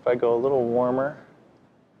wrinkles if I go a little warmer.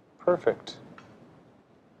 Perfect.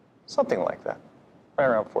 Something like that, right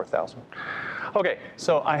around 4,000. Okay,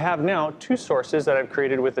 so I have now 2 sources that I've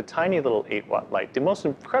created with a tiny little 8-watt light. The most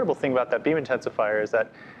incredible thing about that beam intensifier is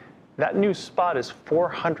that that new spot is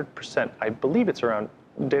 400%. I believe it's around,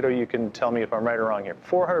 Dedo, you can tell me if I'm right or wrong here,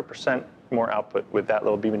 400% more output with that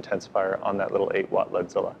little beam intensifier on that little 8-watt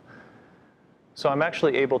Leadzilla. So I'm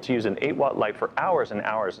actually able to use an 8-watt light for hours and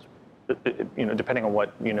hours, you know, depending on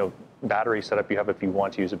what, you know, battery setup you have, if you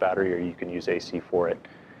want to use a battery, or you can use AC for it.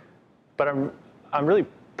 But I'm really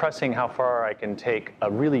pressing how far I can take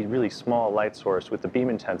a really, really small light source with the beam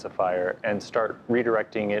intensifier and start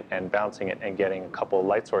redirecting it and bouncing it and getting a couple of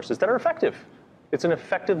light sources that are effective. It's an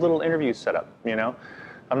effective little interview setup, you know.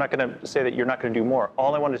 I'm not going to say that you're not going to do more.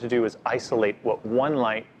 All I wanted to do is isolate what one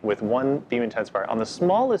light with one beam intensifier on the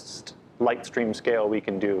smallest light stream scale we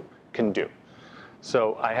can do.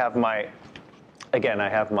 So I have my, again, I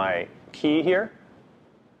have my key here.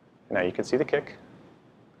 Now you can see the kick.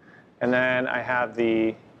 And then I have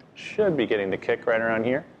the, should be getting the kick right around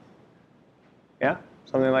here. Yeah,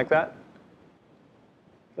 something like that.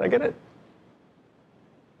 Did I get it?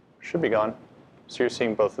 should be gone. So you're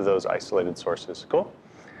seeing both of those isolated sources. Cool.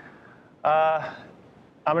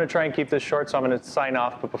 I'm going to try and keep this short, so I'm going to sign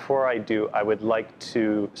off. But before I do, I would like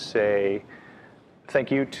to say thank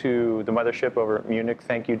you to the mothership over at Munich.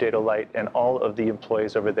 Thank you, DedoLight, and all of the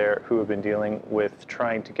employees over there who have been dealing with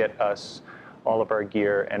trying to get us all of our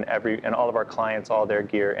gear and all of our clients all their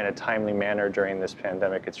gear in a timely manner during this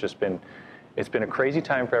pandemic. It's been a crazy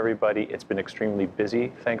time for everybody. It's been extremely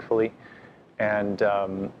busy, thankfully, and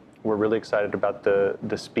we're really excited about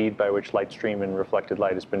the speed by which Livestream and reflected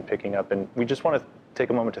light has been picking up. And we just want to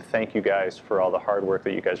take a moment to thank you guys for all the hard work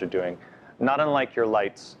that you guys are doing. Not unlike your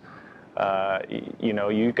lights,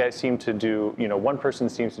 you guys seem to do, one person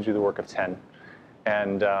seems to do the work of 10.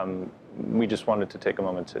 And we just wanted to take a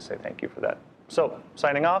moment to say thank you for that. So,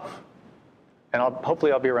 signing off, and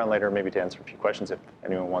hopefully I'll be around later maybe to answer a few questions if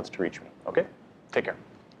anyone wants to reach me. Okay? Take care.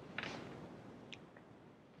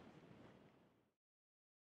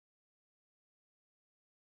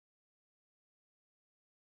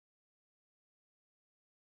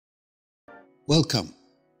 Welcome.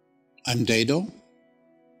 I'm Dedo.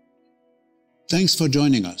 Thanks for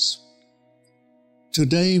joining us.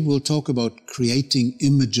 Today we'll talk about creating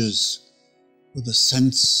images with a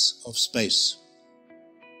sense of space.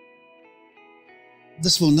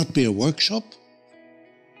 This will not be a workshop.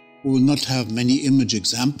 We will not have many image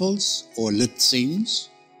examples or lit scenes.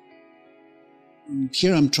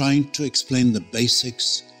 Here I'm trying to explain the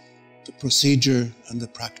basics, the procedure and the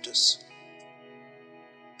practice.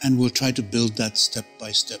 And we'll try to build that step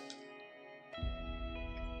by step.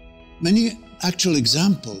 Many actual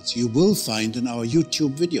examples you will find in our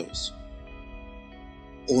YouTube videos,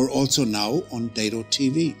 or also now on Dedo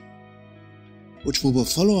TV, which we will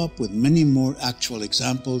follow up with many more actual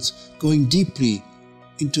examples going deeply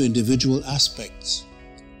into individual aspects.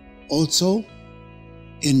 Also,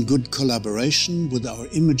 in good collaboration with our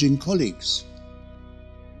imaging colleagues,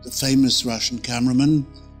 the famous Russian cameraman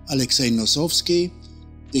Alexei Nosovsky,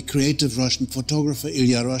 the creative Russian photographer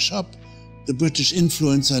Ilya Rashab, the British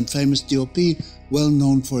influencer and famous DOP, well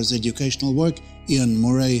known for his educational work, Ian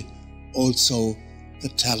Murray, also the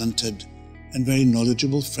talented and very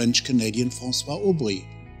knowledgeable French-Canadian François Aubry,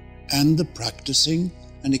 and the practicing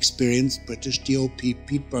and experienced British DOP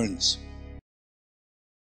Pete Burns.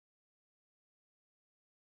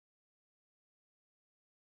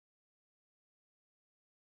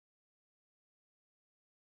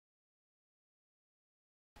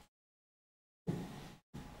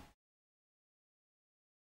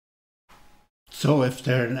 So if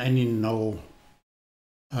there are any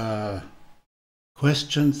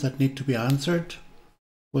questions that need to be answered,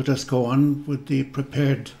 we'll just go on with the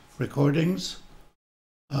prepared recordings,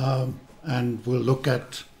 and we'll look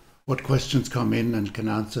at what questions come in and can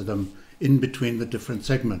answer them in between the different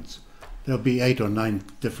segments. There'll be 8 or 9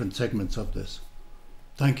 different segments of this.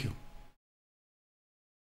 Thank you.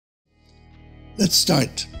 Let's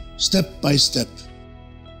start step by step.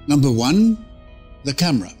 Number 1, the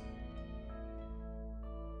camera.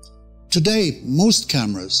 Today, most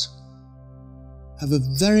cameras have a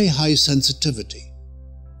very high sensitivity,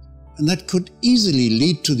 and that could easily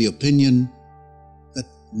lead to the opinion that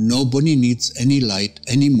nobody needs any light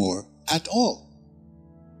anymore at all.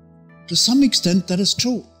 To some extent, that is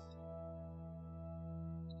true.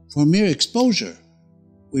 For mere exposure,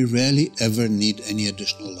 we rarely ever need any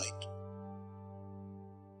additional light.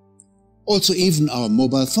 Also, even our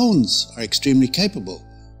mobile phones are extremely capable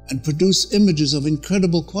and produce images of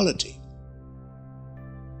incredible quality.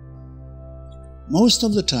 Most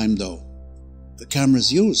of the time, though, the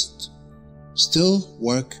cameras used still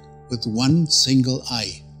work with one single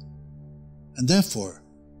eye, and therefore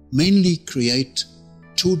mainly create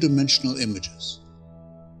two-dimensional images.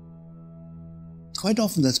 Quite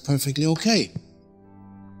often that's perfectly okay,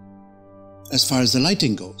 as far as the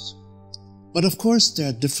lighting goes. But of course there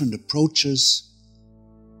are different approaches.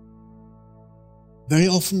 Very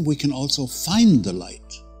often we can also find the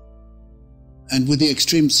light. And with the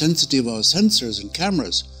extreme sensitivity of our sensors and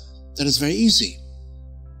cameras, that is very easy.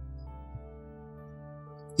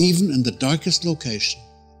 Even in the darkest location,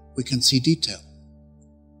 we can see detail.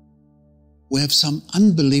 We have some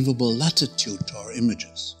unbelievable latitude to our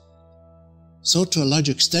images. So to a large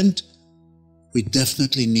extent, we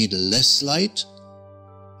definitely need less light,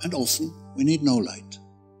 and often we need no light.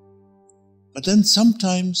 But then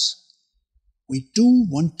sometimes we do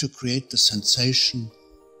want to create the sensation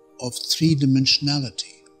of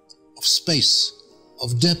three-dimensionality, of space,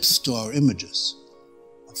 of depth to our images.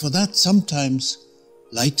 And for that, sometimes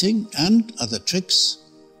lighting and other tricks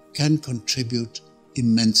can contribute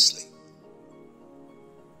immensely.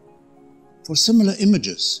 For similar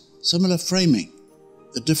images, similar framing,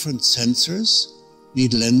 the different sensors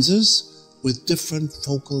need lenses with different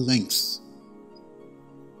focal lengths.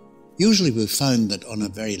 Usually we find that on a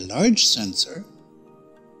very large sensor,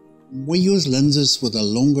 we use lenses with a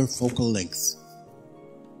longer focal length.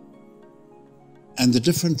 And the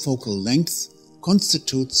different focal length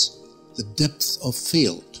constitutes the depth of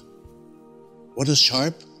field. What is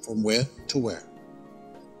sharp from where to where?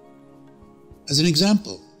 As an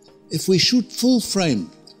example, if we shoot full frame,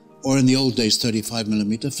 or in the old days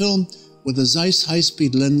 35mm film, with a Zeiss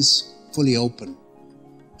high-speed lens fully open,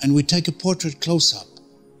 and we take a portrait close-up,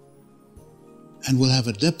 and we'll have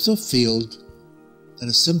a depth of field that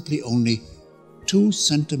is simply only 2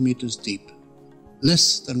 centimeters deep,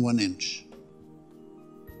 less than 1 inch.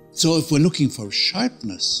 So if we're looking for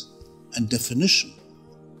sharpness and definition,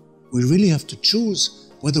 we really have to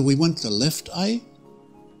choose whether we want the left eye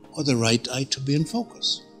or the right eye to be in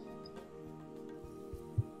focus.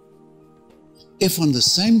 If on the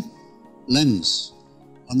same lens,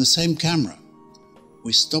 on the same camera,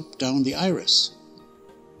 we stop down the iris,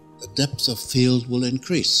 the depth of field will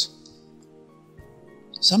increase.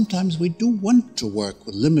 Sometimes we do want to work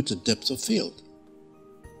with limited depth of field.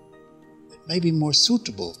 It may be more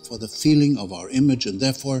suitable for the feeling of our image, and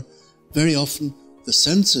therefore, very often, the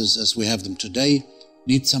sensors as we have them today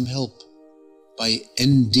need some help by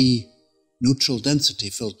ND, neutral density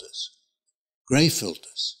filters, gray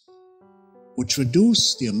filters, which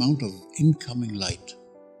reduce the amount of incoming light.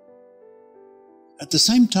 At the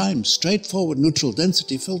same time, straightforward neutral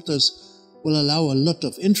density filters will allow a lot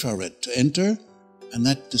of infrared to enter, and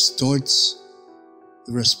that distorts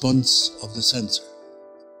the response of the sensor.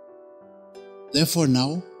 Therefore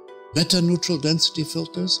now, better neutral density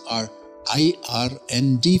filters are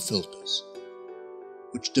IRND filters,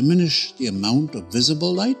 which diminish the amount of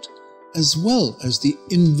visible light as well as the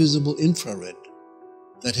invisible infrared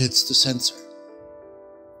that hits the sensor.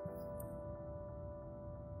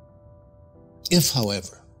 If,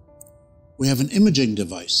 however, we have an imaging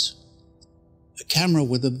device, a camera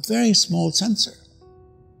with a very small sensor,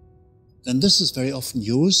 then this is very often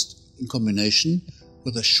used in combination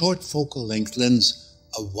with a short focal length lens,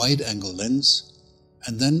 a wide-angle lens,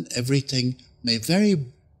 and then everything may very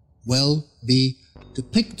well be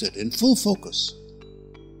depicted in full focus,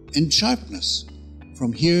 in sharpness,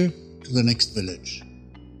 from here to the next village.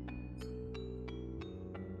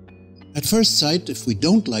 At first sight, if we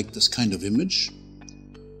don't like this kind of image,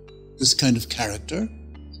 this kind of character,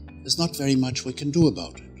 there's not very much we can do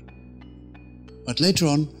about it. But later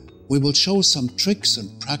on, we will show some tricks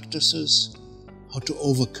and practices how to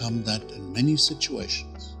overcome that in many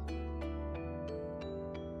situations.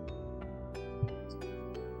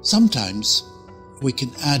 Sometimes we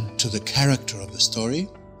can add to the character of the story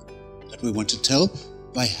that we want to tell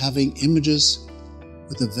by having images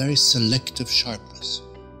with a very selective sharpness.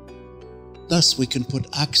 Thus, we can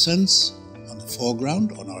put accents on the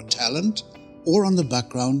foreground, on our talent, or on the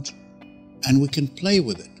background, and we can play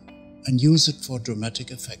with it and use it for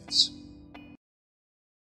dramatic effects.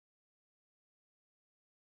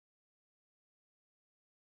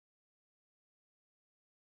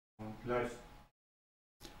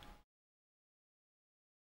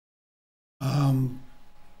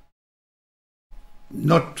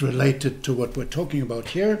 Not related to what we're talking about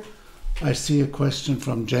here. I see a question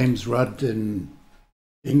from James Rudd in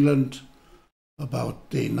England about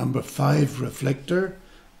the number 5 reflector.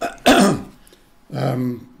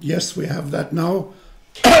 Yes, we have that now.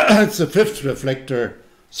 It's the 5th reflector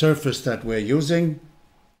surface that we're using,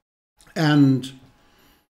 and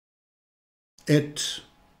it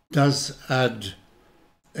does add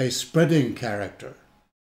a spreading character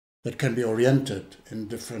that can be oriented in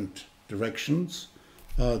different directions.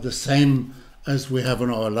 The same as we have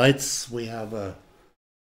on our lights, we have a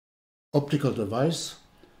optical device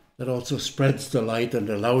that also spreads the light and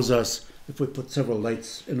allows us, if we put several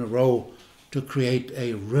lights in a row, to create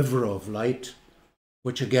a river of light,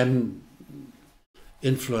 which again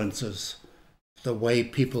influences the way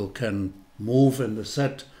people can move in the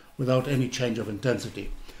set without any change of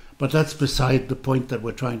intensity. But that's beside the point that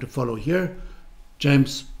we're trying to follow here.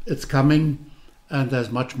 James, it's coming, and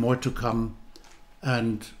there's much more to come,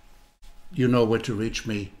 and you know where to reach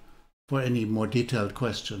me for any more detailed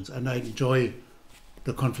questions. And I enjoy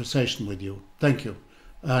the conversation with you. Thank you.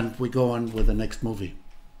 And we go on with the next movie.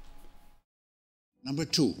 Number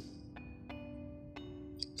 2,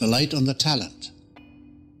 the light on the talent.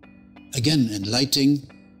 Again, in lighting,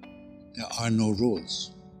 there are no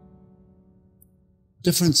rules.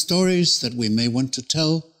 Different stories that we may want to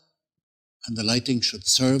tell, and the lighting should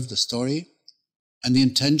serve the story and the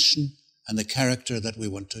intention and the character that we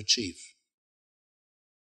want to achieve.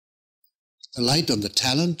 The light on the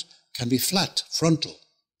talent can be flat, frontal.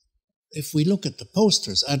 If we look at the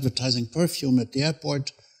posters advertising perfume at the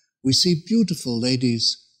airport, we see beautiful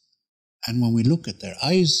ladies, and when we look at their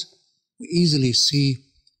eyes, we easily see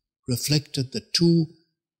reflected the two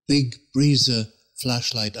big Breezer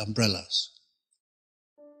flashlight umbrellas.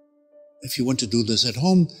 If you want to do this at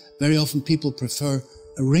home, very often people prefer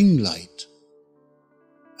a ring light,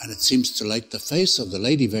 and it seems to light the face of the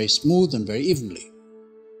lady very smooth and very evenly.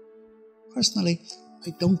 Personally,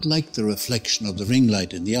 I don't like the reflection of the ring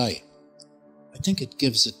light in the eye. I think it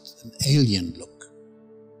gives it an alien look.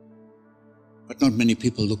 But not many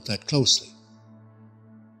people look that closely.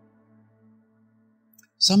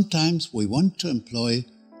 Sometimes we want to employ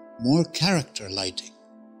more character lighting.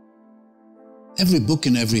 Every book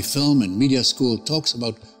in every film and media school talks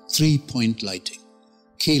about 3-point lighting: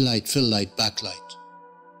 key light, fill light, backlight.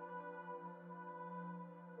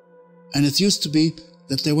 And it used to be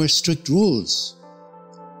that there were strict rules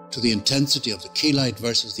to the intensity of the key light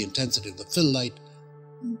versus the intensity of the fill light.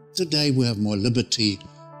 Today we have more liberty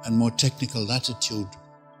and more technical latitude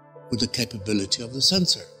with the capability of the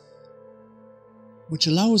sensor, which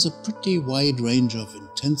allows a pretty wide range of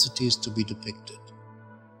intensities to be depicted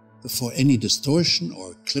before any distortion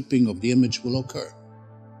or clipping of the image will occur.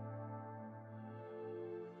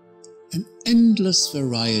 An endless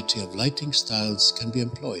variety of lighting styles can be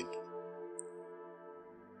employed.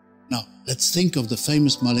 Now, let's think of the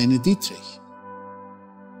famous Marlene Dietrich.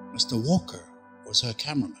 Mr. Walker was her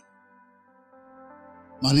cameraman.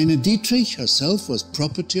 Marlene Dietrich herself was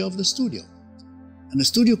property of the studio, and the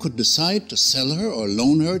studio could decide to sell her or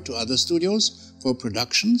loan her to other studios for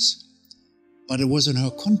productions, but it was in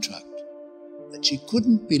her contract that she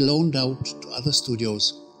couldn't be loaned out to other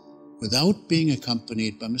studios without being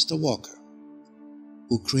accompanied by Mr. Walker,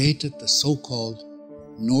 who created the so-called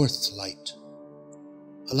North Light,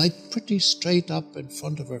 a light pretty straight up in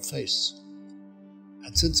front of her face.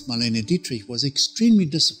 And since Marlene Dietrich was extremely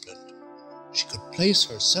disciplined, she could place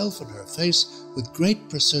herself and her face with great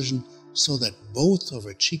precision so that both of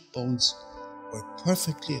her cheekbones were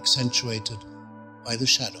perfectly accentuated by the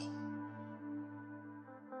shadow.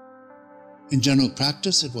 In general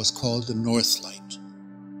practice, it was called the North Light.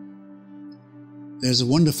 There's a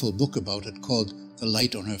wonderful book about it called The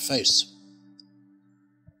Light on Her Face.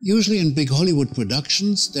 Usually in big Hollywood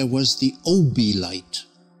productions, there was the OB light,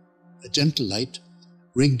 a gentle light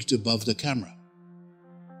rigged above the camera.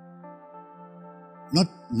 Not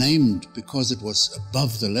named because it was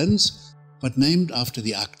above the lens, but named after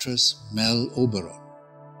the actress Mel Oberon.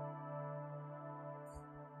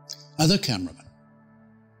 Other cameramen,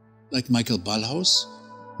 like Michael Ballhaus,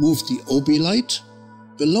 moved the OB light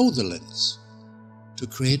below the lens to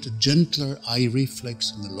create a gentler eye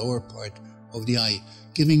reflex in the lower part of the eye,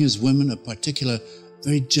 giving his women a particular,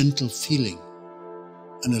 very gentle feeling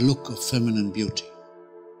and a look of feminine beauty.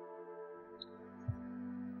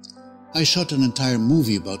 I shot an entire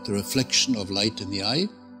movie about the reflection of light in the eye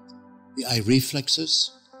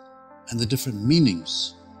reflexes, and the different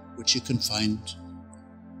meanings, which you can find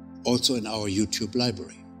also in our YouTube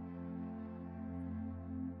library.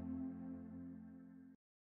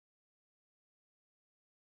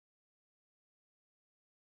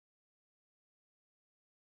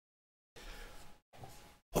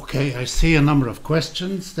 Okay, I see a number of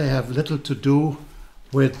questions. They have little to do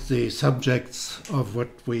with the subjects of what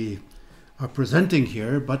we are presenting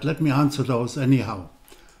here, but let me answer those anyhow.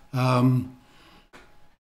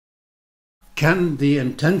 Can the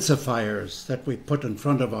intensifiers that we put in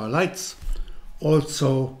front of our lights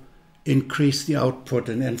also increase the output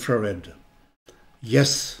in infrared?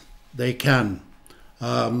 Yes, they can.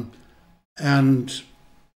 And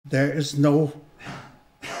there is no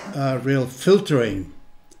real filtering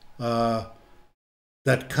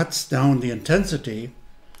that cuts down the intensity.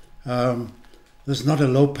 There's not a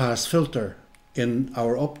low-pass filter in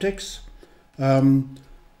our optics.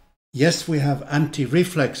 Yes, we have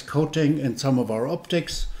anti-reflex coating in some of our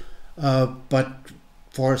optics, but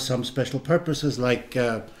for some special purposes, like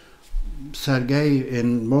Sergei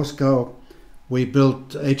in Moscow, we built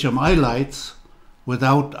HMI lights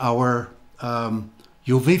without our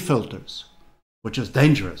UV filters, which is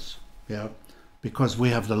dangerous, yeah, because we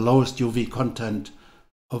have the lowest UV content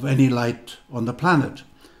of any light on the planet.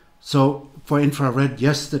 So for infrared,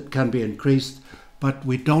 yes, that can be increased, but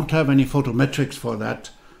we don't have any photometrics for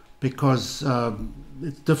that because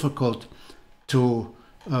it's difficult to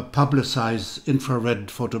publicize infrared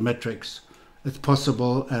photometrics. It's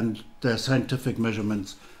possible, and there are scientific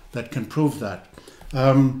measurements that can prove that.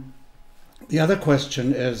 The other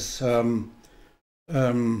question is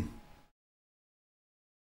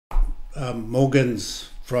Mogens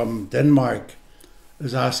from Denmark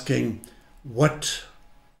is asking, what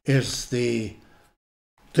is the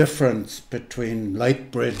difference between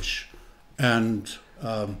Lightbridge and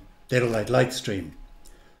Dedolight Lightstream?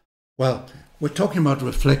 Well, we're talking about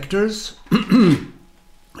reflectors,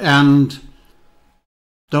 and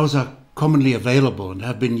those are commonly available and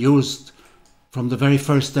have been used from the very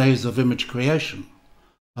first days of image creation.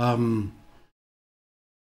 The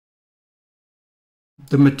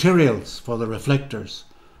materials for the reflectors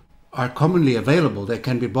are commonly available. They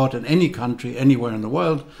can be bought in any country, anywhere in the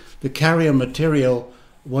world. The carrier material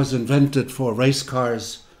was invented for race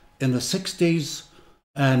cars in the 60s,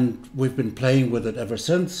 and we've been playing with it ever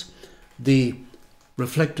since. The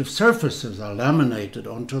reflective surfaces are laminated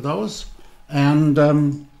onto those, and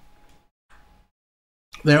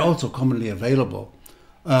they're also commonly available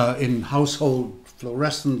in household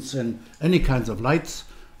fluorescents and any kinds of lights.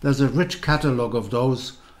 There's a rich catalog of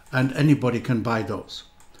those, and anybody can buy those.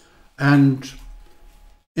 And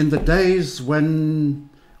in the days when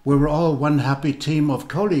we were all one happy team of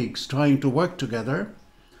colleagues trying to work together,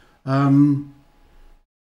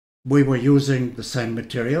 we were using the same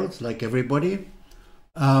materials like everybody.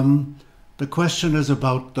 The question is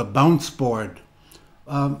about the bounce board.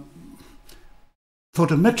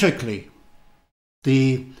 Photometrically,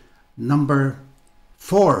 the number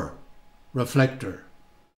 4 reflector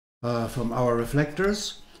from our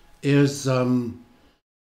reflectors is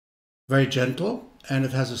very gentle, and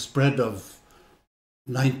it has a spread of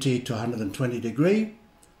 90 to 120 degree.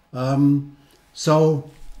 So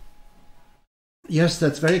yes,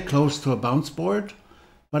 that's very close to a bounce board,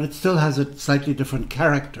 but it still has a slightly different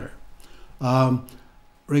character.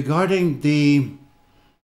 Regarding the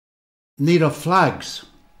need of flags,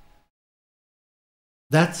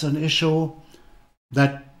 that's an issue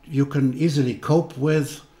that you can easily cope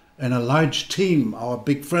with in a large team. Our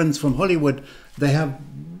big friends from Hollywood, they have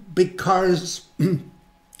big cars,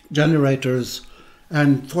 generators,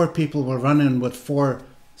 and 4 people will run in with 4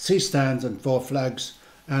 C-stands and 4 flags,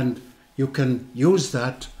 and you can use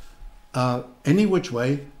that any which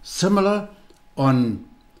way, similar on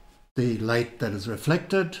the light that is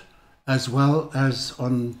reflected as well as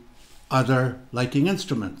on other lighting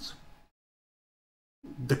instruments.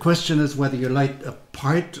 The question is whether you light a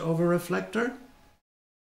part of a reflector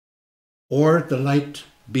or the light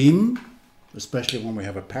beam, especially when we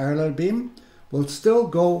have a parallel beam, will still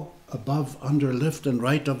go above, under, left and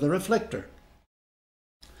right of the reflector.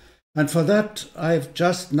 And for that, I've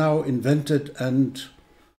just now invented and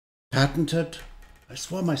patented. I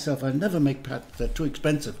swore myself I'll never make patents, they're too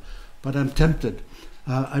expensive, but I'm tempted.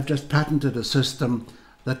 I've just patented a system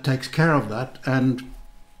that takes care of that, and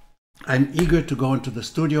I'm eager to go into the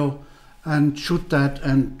studio and shoot that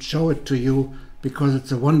and show it to you, because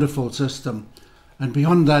it's a wonderful system. And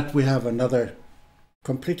beyond that, we have another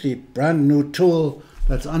completely brand new tool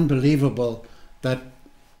that's unbelievable, that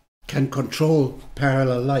can control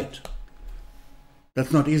parallel light.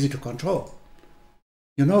 That's not easy to control.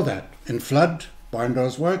 You know that. In flood, barn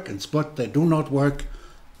doors work. In spot, they do not work.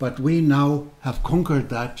 But we now have conquered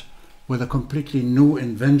that with a completely new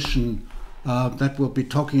invention that we'll be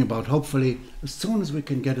talking about, hopefully, as soon as we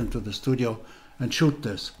can get into the studio and shoot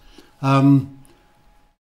this.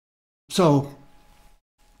 So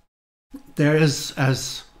there is,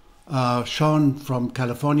 as Sean from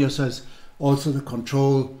California says, also the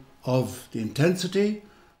control of the intensity,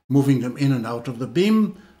 moving them in and out of the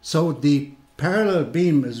beam. So the parallel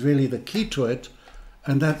beam is really the key to it,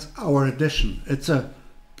 and that's our addition. It's a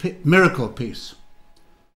miracle piece.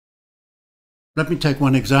 Let me take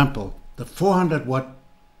one example, the 400 watt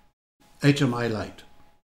HMI light,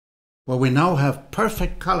 where we now have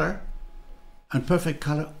perfect color, and perfect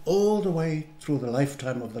color all the way through the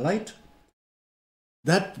lifetime of the light.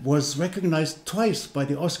 That was recognized twice by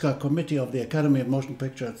the Oscar Committee of the Academy of Motion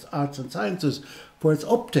Picture Arts and Sciences for its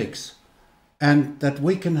optics, and that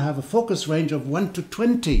we can have a focus range of 1 to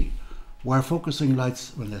 20, where focusing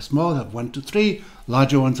lights, when they're small, have 1 to 3,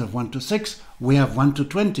 larger ones have 1 to 6, we have 1 to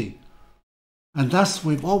 20. And thus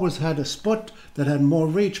we've always had a spot that had more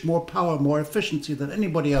reach, more power, more efficiency than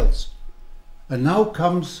anybody else. And now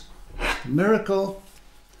comes the miracle.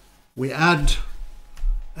 We add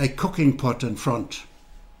a cooking pot in front,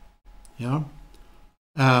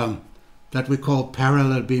 that we call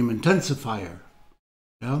parallel beam intensifier.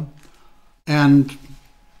 And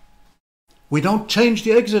we don't change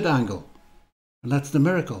the exit angle, and that's the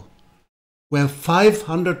miracle. We have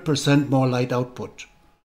 500% more light output.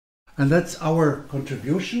 And that's our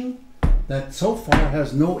contribution that so far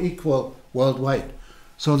has no equal worldwide.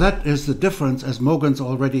 So that is the difference, as Mogens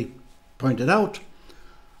already pointed out.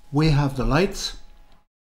 We have the lights,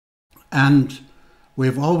 and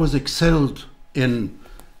We've always excelled in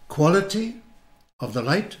quality of the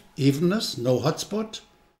light, evenness, no hotspot,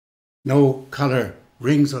 no color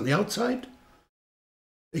rings on the outside,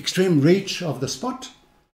 extreme reach of the spot,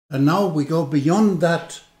 and now we go beyond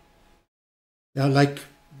that. Like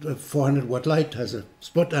the 400 watt light has a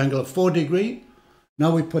spot angle of 4 degrees.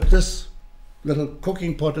 Now we put this little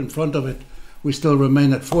cooking pot in front of it, we still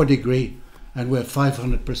remain at 4 degrees, and we're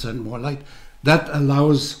 500% more light. That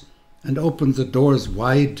allows and opens the doors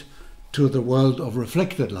wide to the world of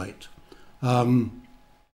reflected light.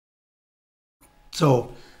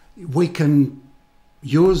 So we can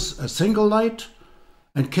use a single light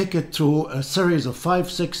and kick it through a series of 5,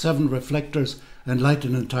 6, 7 reflectors and light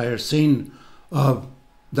an entire scene.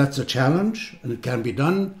 That's a challenge, and it can be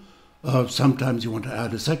done. Sometimes you want to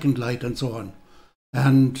add a second light and so on.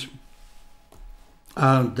 And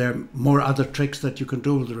there are more other tricks that you can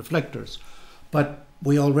do with the reflectors. But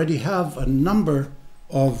we already have a number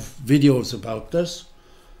of videos about this.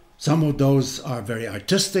 Some of those are very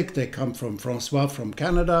artistic. They come from Francois from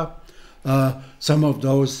Canada. Some of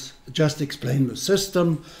those just explain the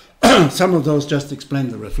system. Some of those just explain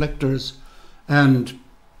the reflectors. And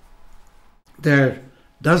there are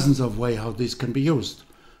dozens of ways how these can be used.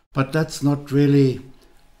 But that's not really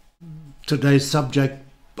today's subject,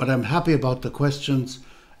 but I'm happy about the questions,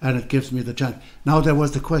 and it gives me the chance. Now there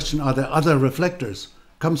was the question, are there other reflectors?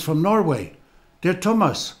 Comes from Norway. Dear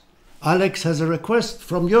Thomas, Alex has a request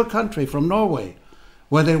from your country, from Norway,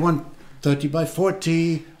 where they want 30 by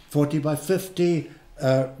 40, 40 by 50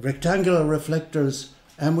 rectangular reflectors,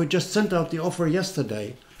 and we just sent out the offer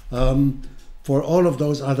yesterday for all of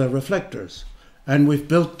those other reflectors. And we've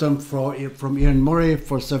built them from Ian Murray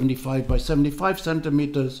for 75 by 75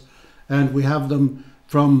 centimeters, and we have them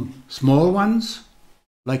from small ones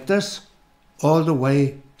like this all the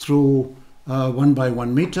way through 1 by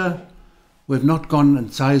 1 meter. We've not gone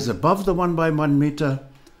in size above the 1 by 1 meter,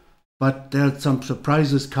 but there are some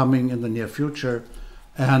surprises coming in the near future,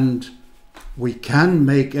 and we can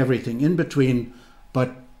make everything in between,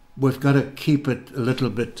 but we've got to keep it a little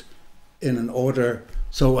bit in an order.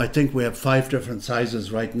 So I think we have 5 different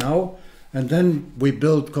sizes right now, and then we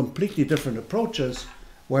build completely different approaches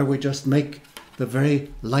where we just make the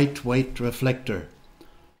very lightweight reflector.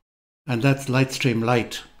 And that's Livestream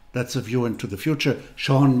Light. That's a view into the future.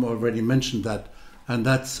 Sean already mentioned that, and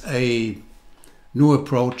that's a new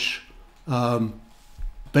approach.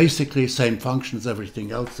 Basically same function as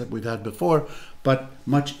everything else that we've had before, but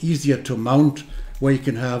much easier to mount, where you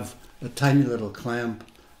can have a tiny little clamp,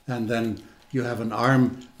 and then you have an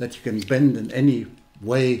arm that you can bend in any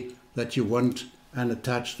way that you want and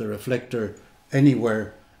attach the reflector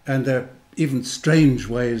anywhere. And there are even strange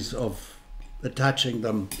ways of attaching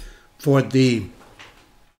them for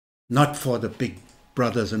not for the big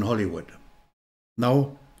brothers in Hollywood.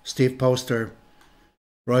 No, Steve Poster,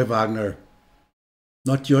 Roy Wagner,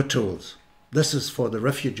 not your tools. This is for the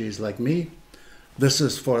refugees like me. This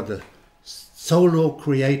is for the solo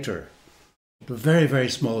creator, the very, very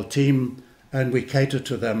small team, and we cater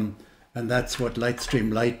to them, and that's what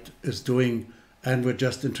Livestream Light is doing, and we're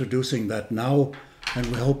just introducing that now, and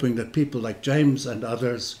we're hoping that people like James and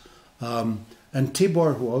others, and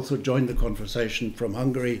Tibor, who also joined the conversation from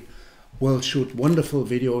Hungary, will shoot wonderful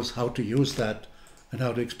videos how to use that and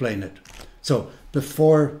how to explain it. So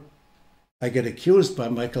before I get accused by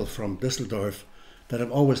Michael from Düsseldorf that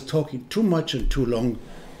I'm always talking too much and too long,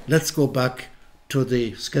 let's go back to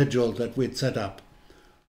the schedule that we'd set up.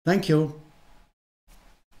 Thank you.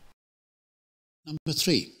 Number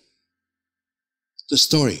 3, the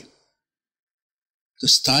story. The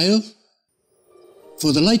style.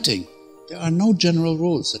 For the lighting, there are no general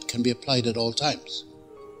rules that can be applied at all times.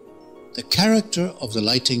 The character of the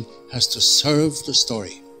lighting has to serve the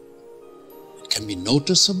story. It can be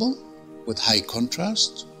noticeable with high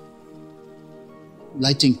contrast.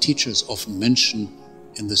 Lighting teachers often mention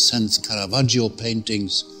in the sense Caravaggio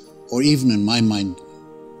paintings, or even in my mind,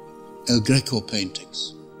 El Greco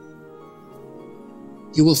paintings.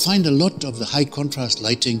 You will find a lot of the high contrast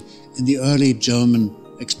lighting in the early German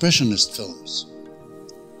expressionist films.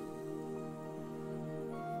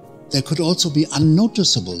 There could also be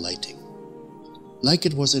unnoticeable lighting, like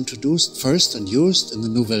it was introduced first and used in the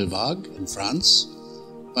Nouvelle Vague in France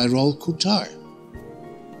by Raoul Coutard,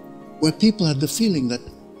 where people had the feeling that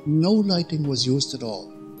no lighting was used at all,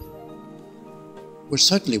 which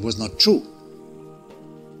certainly was not true.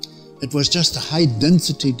 It was just a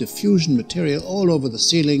high-density diffusion material all over the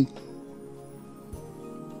ceiling,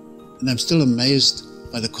 and I'm still amazed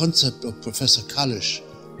by the concept of Professor Kalisz,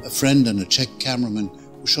 a friend and a Czech cameraman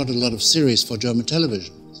who shot a lot of series for German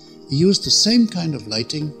television. He used the same kind of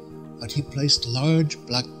lighting but he placed large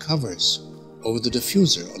black covers over the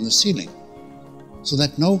diffuser on the ceiling, so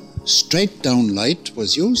that no straight down light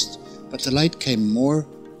was used, but the light came more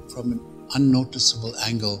from an unnoticeable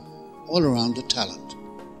angle all around the talent.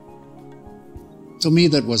 To me,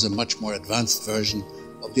 that was a much more advanced version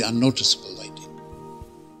of the unnoticeable lighting.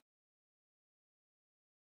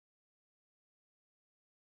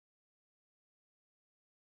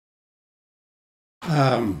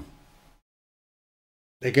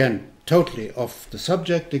 Again, totally off the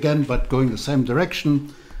subject again, but going the same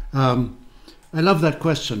direction. I love that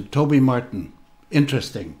question, Toby Martin.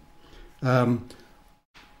 Interesting.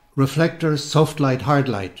 Reflectors, soft light, hard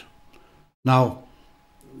light. Now,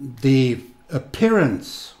 the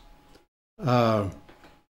appearance of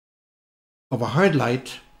a hard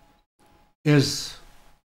light is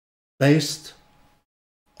based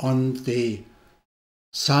on the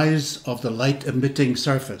size of the light emitting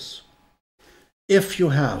surface. If you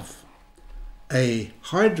have a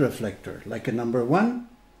hard reflector like a number 1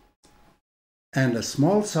 and a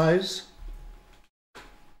small size,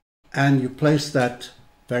 and you place that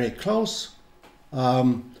very close,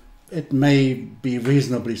 it may be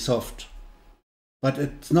reasonably soft, but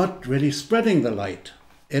it's not really spreading the light.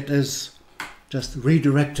 It is just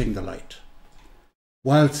redirecting the light.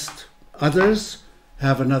 Whilst others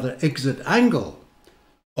have another exit angle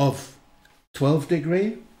of 12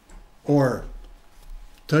 degree or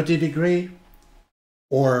 30 degree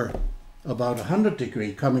or about 100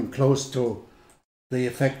 degree, coming close to the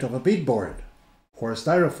effect of a beadboard or a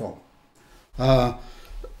styrofoam.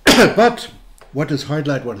 But what is hard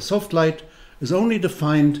light, what is soft light, is only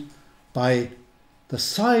defined by the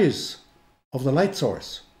size of the light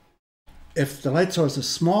source. If the light source is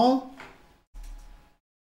small,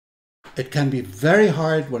 it can be very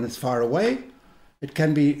hard when it's far away. It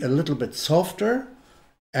can be a little bit softer,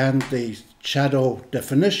 and the shadow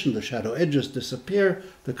definition, the shadow edges disappear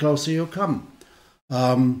the closer you come.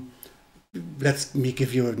 Let me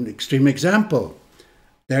give you an extreme example.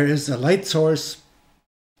 There is a light source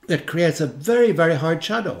that creates a very, very hard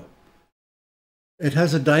shadow. It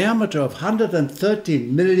has a diameter of 130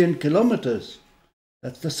 million kilometers.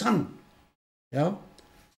 That's the sun. Yeah?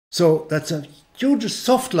 So that's a huge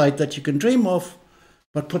soft light that you can dream of,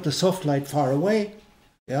 but put the soft light far away.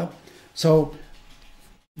 Yeah? So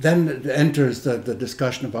then enters the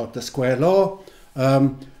discussion about the square law.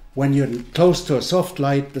 When you're close to a soft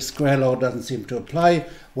light, the square law doesn't seem to apply.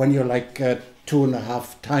 When you're like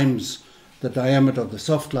 2.5 times the diameter of the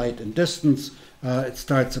soft light in distance, it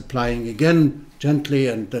starts applying again, gently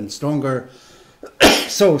and then stronger.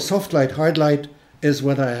 So soft light, hard light is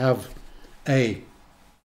when I have a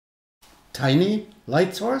tiny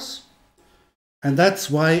light source. And that's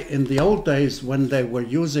why in the old days, when they were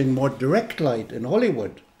using more direct light in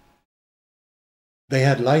Hollywood, they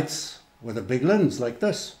had lights with a big lens like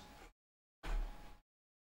this.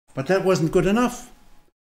 But that wasn't good enough.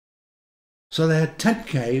 So they had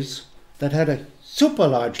 10Ks that had a super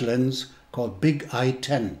large lens called Big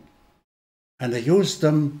I-10. And they used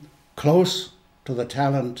them close to the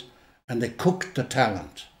talent, and they cooked the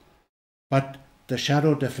talent. But the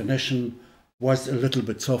shadow definition was a little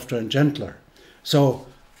bit softer and gentler. So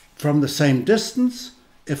from the same distance,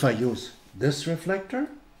 if I use this reflector,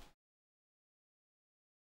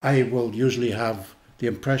 I will usually have the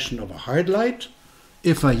impression of a hard light.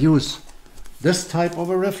 If I use this type of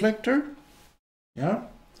a reflector, yeah,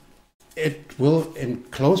 it will in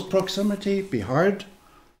close proximity be hard.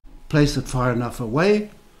 Place it far enough away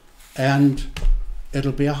and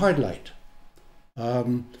it'll be a hard light.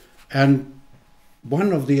 And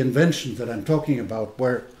one of the inventions that I'm talking about,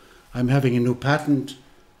 where I'm having a new patent,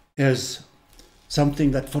 is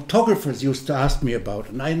something that photographers used to ask me about,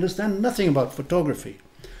 and I understand nothing about photography.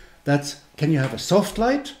 That's, can you have a soft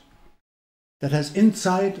light that has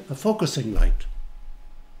inside a focusing light?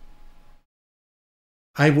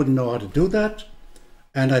 I wouldn't know how to do that,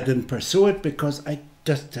 and I didn't pursue it because I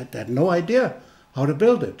just had no idea how to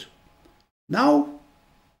build it. Now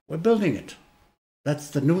we're building it. That's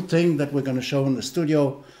the new thing that we're going to show in the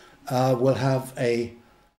studio. We'll have a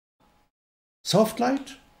soft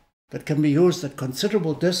light that can be used at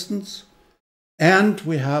considerable distance, and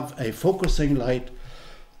we have a focusing light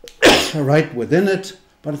right within it,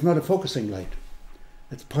 but it's not a focusing light.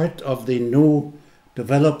 It's part of the new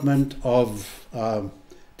development of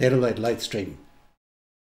Dedolight Livestream.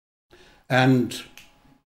 And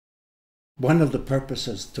one of the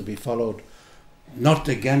purposes to be followed, not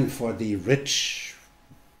again for the rich,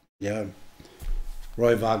 yeah,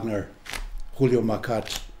 Roy Wagner, Julio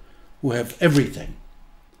Macat, who have everything,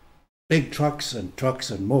 big trucks and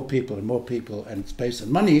more people and space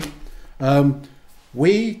and money.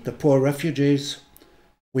 We, the poor refugees,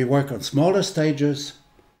 we work on smaller stages,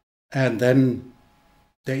 and then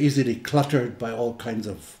they're easily cluttered by all kinds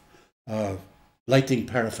of lighting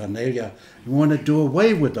paraphernalia. We want to do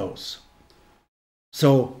away with those.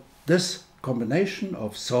 So this combination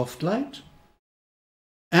of soft light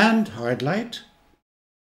and hard light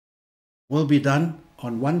will be done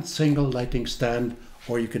on one single lighting stand,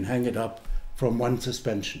 or you can hang it up from one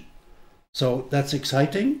suspension. So that's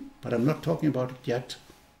exciting, but I'm not talking about it yet.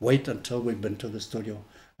 Wait until we've been to the studio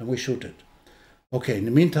and we shoot it. Okay, in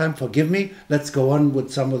the meantime, forgive me, let's go on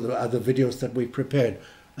with some of the other videos that we prepared.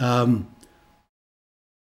 Have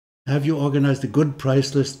you organized a good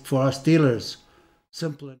price list for our dealers?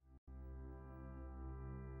 Simple.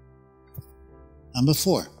 Number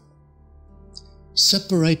 4,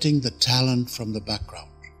 separating the talent from the background.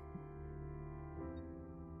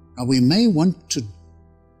 Now we may want to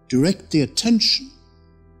direct the attention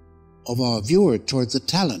of our viewer towards the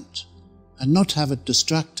talent and not have it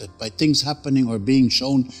distracted by things happening or being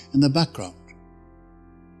shown in the background.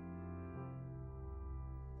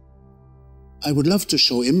 I would love to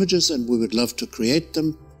show images and we would love to create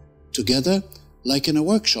them together like in a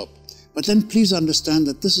workshop, but then please understand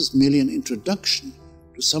that this is merely an introduction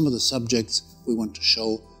to some of the subjects we want to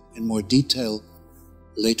show in more detail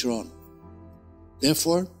later on.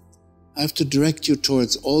 Therefore, I have to direct you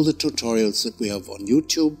towards all the tutorials that we have on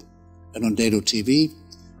YouTube and on Dedo TV.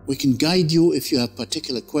 We can guide you if you have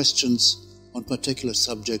particular questions on particular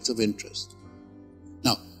subjects of interest.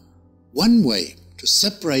 Now, one way to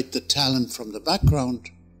separate the talent from the background,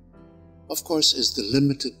 of course, is the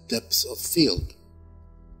limited depth of field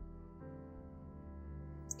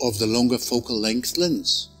of the longer focal length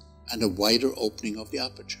lens and a wider opening of the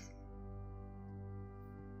aperture.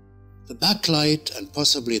 The backlight and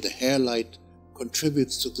possibly the hair light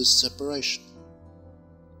contributes to this separation.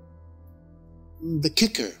 The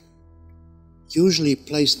kicker, usually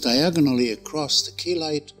placed diagonally across the key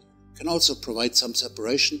light, can also provide some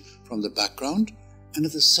separation from the background and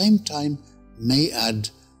at the same time may add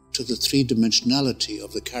to the three-dimensionality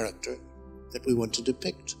of the character that we want to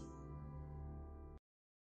depict.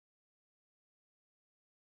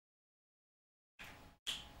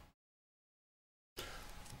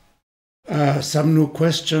 Some new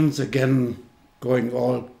questions, again, going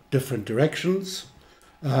all different directions.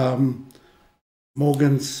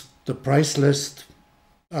 Morgan's the price list.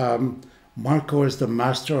 Marco is the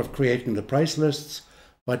master of creating the price lists,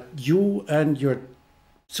 but you and your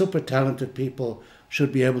super talented people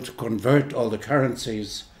should be able to convert all the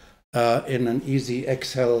currencies in an easy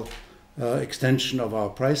Excel extension of our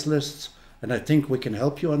price lists, and I think we can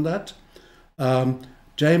help you on that.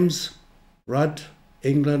 James, Rudd,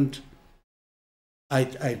 England,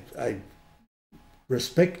 I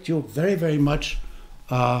respect you very, very much,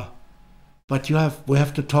 but we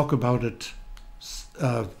have to talk about it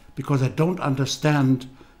because I don't understand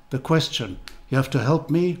the question. You have to help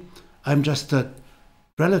me. I'm just a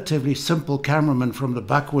relatively simple cameraman from the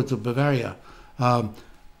backwoods of Bavaria.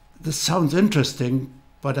 This sounds interesting,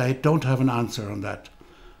 but I don't have an answer on that.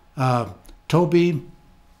 Toby,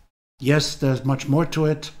 yes, there's much more to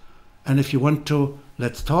it, and if you want to,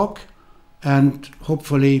 let's talk. And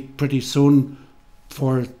hopefully pretty soon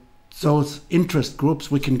for those interest groups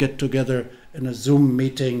we can get together in a Zoom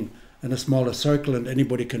meeting in a smaller circle and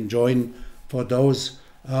anybody can join for those.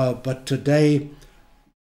 But today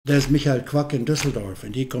there's Michael Quack in Düsseldorf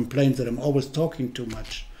and he complains that I'm always talking too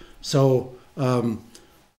much. So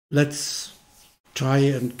let's try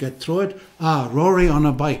and get through it. Rory on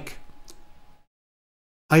a bike.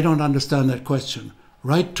 I don't understand that question.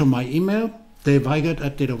 Write to my email,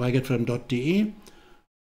 DedoWeigert@DedoWeigertFilm.de.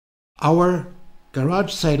 Our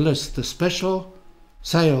garage sale list, the special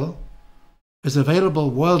sale, is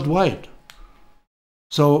available worldwide.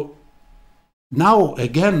 So now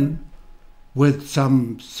again, with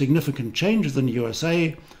some significant changes in the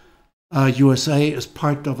USA, USA is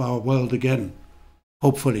part of our world again,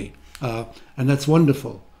 hopefully. And that's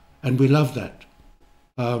wonderful. And we love that.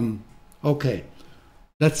 Okay,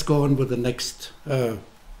 let's go on with the next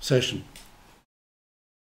session.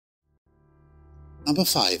 Number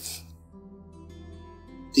 5,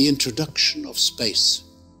 the introduction of space.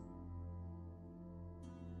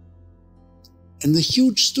 In the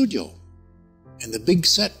huge studio, in the big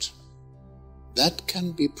set, that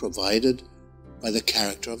can be provided by the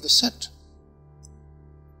character of the set.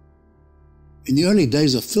 In the early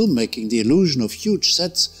days of filmmaking, the illusion of huge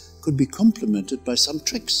sets could be complemented by some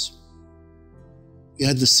tricks. You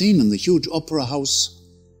had the scene in the huge opera house.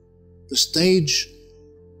 The stage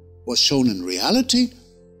was shown in reality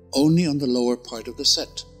only on the lower part of the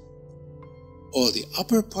set, or the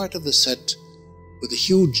upper part of the set with a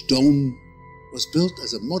huge dome was built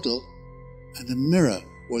as a model, and a mirror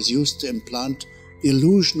was used to implant the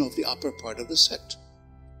illusion of the upper part of the set.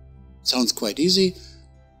 Sounds quite easy,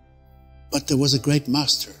 but there was a great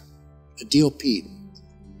master, a DOP,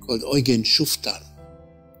 called Eugen Schuftan.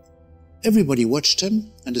 Everybody watched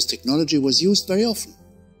him, and his technology was used very often.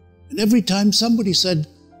 And every time somebody said,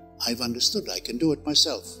 "I've understood, I can do it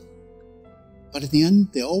myself." But in the end,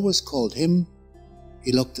 they always called him.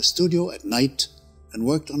 He locked the studio at night and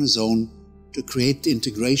worked on his own to create the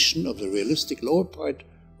integration of the realistic lower part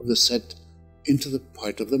of the set into the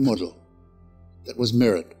part of the model that was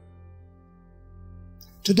mirrored.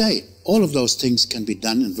 Today, all of those things can be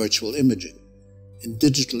done in virtual imaging, in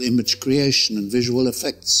digital image creation and visual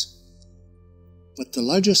effects. But the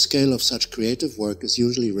larger scale of such creative work is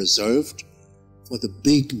usually reserved for the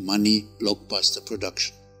big money blockbuster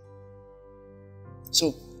production.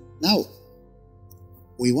 So now,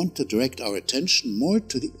 we want to direct our attention more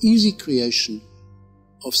to the easy creation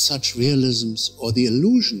of such realisms or the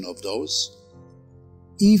illusion of those,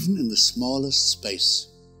 even in the smallest space,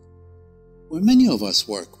 where many of us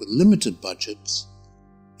work with limited budgets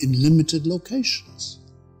in limited locations.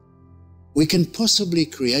 We can possibly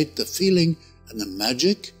create the feeling and the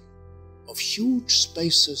magic of huge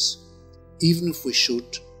spaces, even if we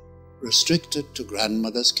shoot restricted to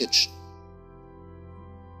grandmother's kitchen.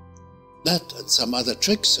 That and some other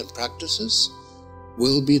tricks and practices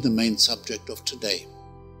will be the main subject of today.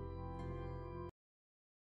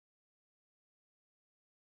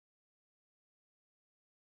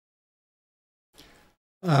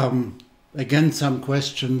 Again, some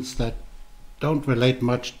questions that don't relate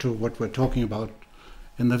much to what we're talking about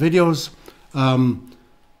in the videos.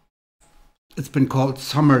 It's been called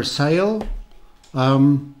summer sale.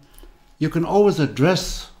 You can always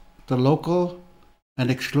address the local and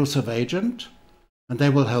exclusive agent, and they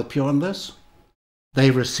will help you on this. They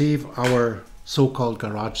receive our so-called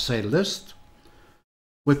garage sale list.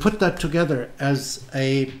 We put that together as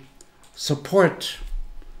a support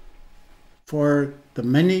for the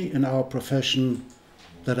many in our profession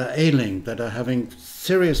that are ailing, that are having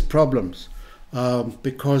serious problems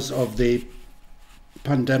because of the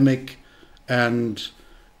pandemic and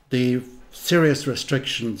the serious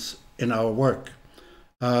restrictions in our work.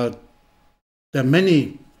 There are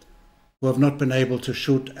many who have not been able to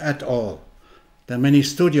shoot at all. There are many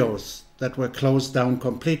studios that were closed down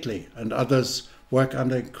completely, and others work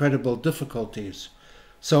under incredible difficulties.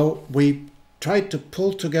 So we tried to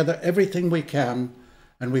pull together everything we can,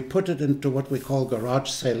 and we put it into what we call garage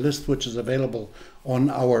sale list, which is available on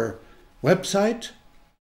our website.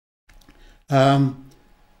 And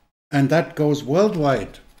that goes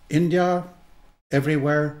worldwide, India,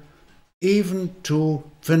 everywhere, even to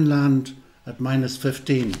Finland at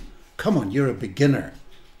 -15. Come on, you're a beginner.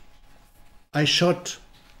 I shot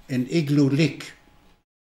in Igloolik,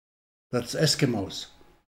 that's Eskimos.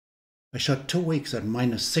 I shot 2 weeks at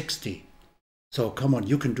 -60. So come on,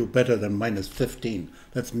 you can do better than -15.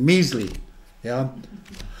 That's measly, yeah?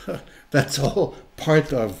 That's all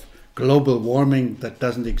part of global warming that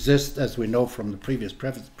doesn't exist, as we know from the previous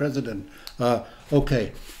president.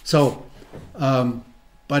 Okay, so,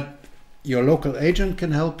 but your local agent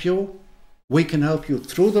can help you. We can help you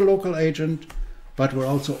through the local agent, but we're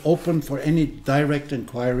also open for any direct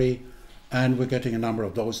inquiry, and we're getting a number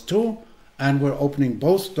of those too. And we're opening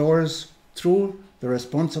both doors through the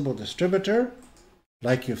responsible distributor,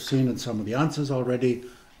 like you've seen in some of the answers already.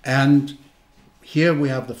 And here we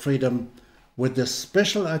have the freedom with this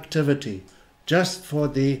special activity just for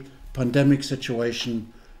the pandemic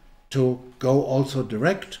situation to go also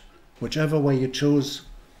direct. Whichever way you choose,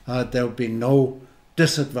 there will be no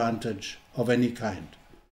disadvantage of any kind.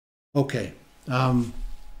 Okay.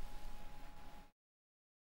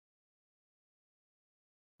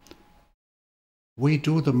 We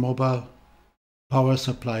do the mobile power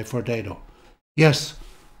supply for Dedo. Yes,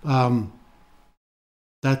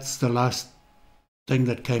 that's the last thing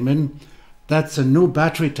that came in. That's a new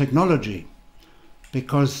battery technology,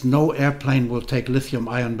 because no airplane will take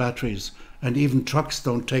lithium-ion batteries, and even trucks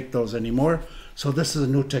don't take those anymore. So this is a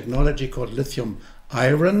new technology called lithium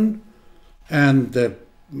iron, and the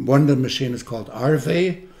wonder machine is called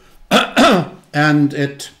RV, and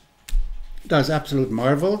it does absolute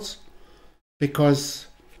marvels, because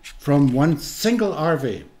from one single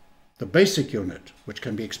RV, the basic unit, which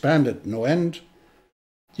can be expanded no end,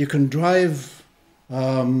 you can drive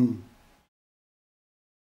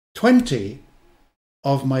 20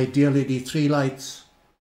 of my DLED3 lights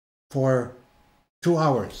for 2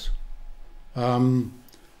 hours.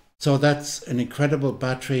 So that's an incredible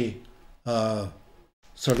battery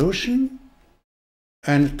solution.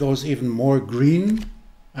 and it goes even more green,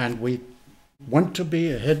 and we want to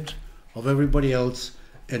be ahead of everybody else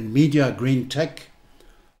in media green tech.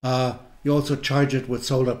 You also charge it with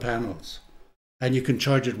solar panels, and you can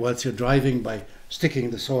charge it whilst you're driving by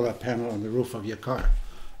sticking the solar panel on the roof of your car.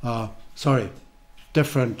 Sorry,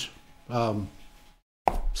 different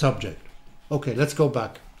subject. Okay, let's go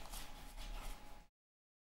back.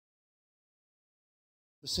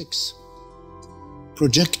 6.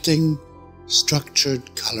 Projecting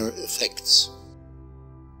structured color effects.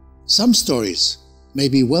 Some stories may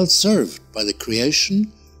be well served by the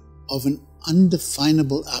creation of an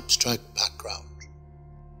undefinable abstract background.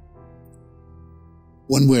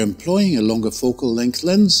 When we're employing a longer focal length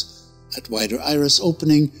lens at wider iris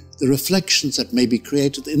opening, the reflections that may be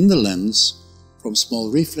created in the lens from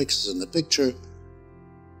small reflexes in the picture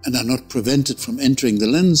and are not prevented from entering the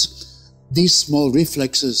lens, these small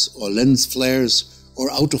reflexes or lens flares or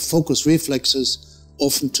out of focus reflexes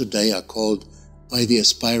often today are called by the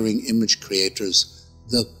aspiring image creators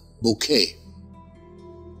the bokeh.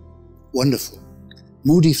 Wonderful,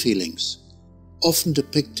 moody feelings, often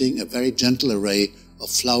depicting a very gentle array of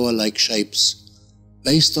flower-like shapes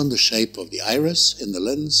based on the shape of the iris in the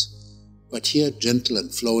lens, but here gentle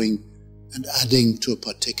and flowing and adding to a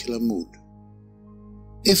particular mood.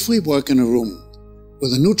 If we work in a room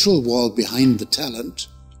with a neutral wall behind the talent,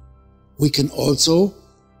 we can also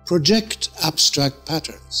project abstract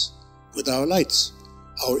patterns with our lights,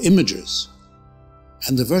 our imagers,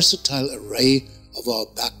 and the versatile array of our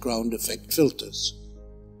background effect filters,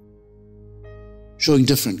 showing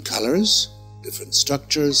different colors, different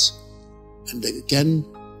structures, and again,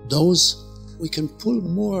 those we can pull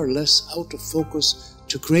more or less out of focus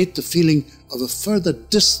to create the feeling of a further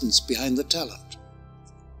distance behind the talent.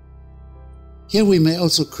 Here we may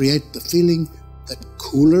also create the feeling that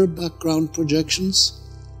cooler background projections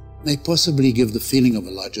may possibly give the feeling of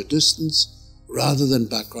a larger distance rather than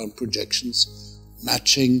background projections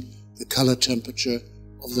matching the color temperature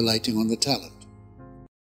of the lighting on the talent.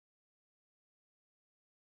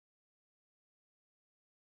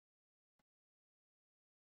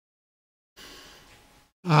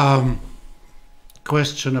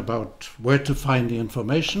 Question about where to find the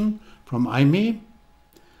information from IME.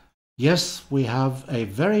 Yes, we have a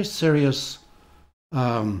very serious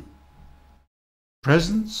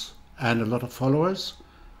presence and a lot of followers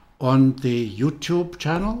on the YouTube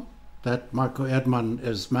channel that Marco Erdmann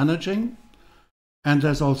is managing. And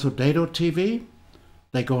there's also Dedo TV.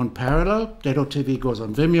 They go in parallel. Dedo TV goes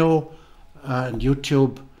on Vimeo and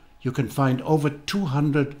YouTube. You can find over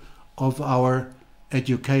 200 of our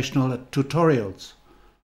educational tutorials.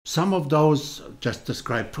 Some of those just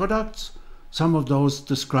describe products. Some of those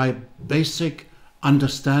describe basic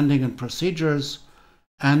understanding and procedures.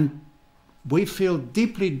 And we feel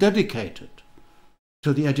deeply dedicated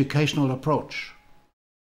to the educational approach,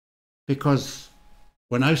 because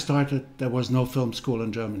when I started, there was no film school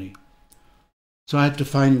in Germany. So I had to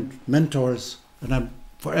find mentors, and I'm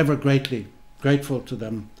forever greatly grateful to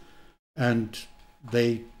them. And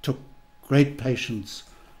they took great patience,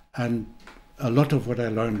 and a lot of what I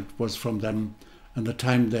learned was from them and the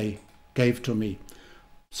time they gave to me.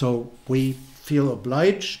 So we feel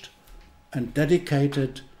obliged and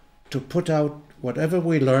dedicated to put out whatever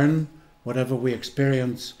we learn, whatever we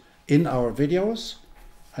experience in our videos.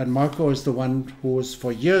 And Marco is the one who has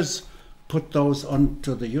for years put those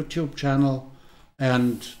onto the YouTube channel,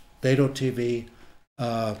 and Dedo TV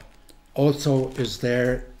also is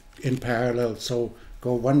there in parallel. So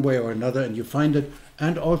go one way or another and you find it.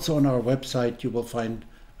 And also on our website you will find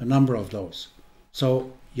a number of those.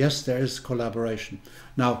 So yes, there is collaboration.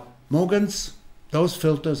 Now, Mogens, those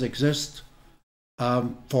filters exist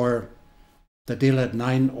for the DLED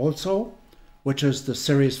 9 also, which is the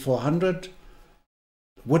Series 400.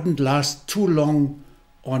 Wouldn't last too long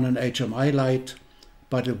on an HMI light,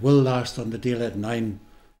 but it will last on the DLED 9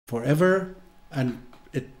 forever, and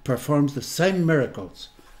it performs the same miracles.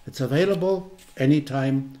 It's available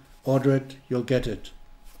anytime. Order it, you'll get it,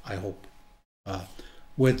 I hope.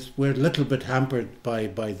 We're a little bit hampered by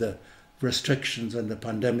the restrictions and the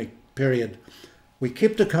pandemic period. We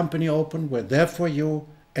keep the company open. We're there for you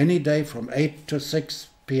any day from 8 to 6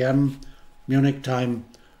 p.m. Munich time.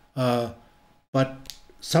 But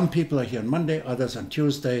some people are here on Monday, others on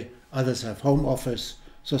Tuesday, others have home office.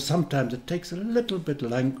 So sometimes it takes a little bit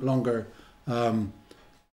longer.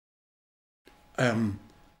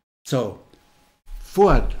 So,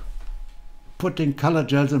 Fuad, putting color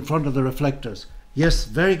gels in front of the reflectors. Yes,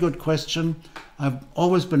 very good question. I've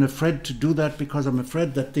always been afraid to do that because I'm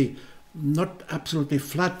afraid that the not absolutely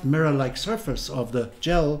flat mirror-like surface of the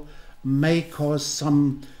gel may cause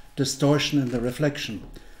some distortion in the reflection.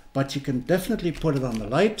 But you can definitely put it on the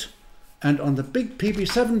light and on the big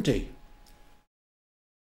PB70,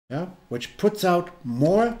 yeah, which puts out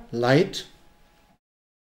more light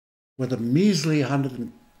with a measly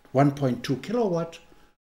 101.2 kilowatt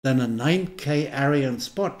than a 9K Arian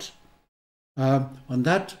spot. On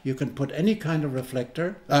that, you can put any kind of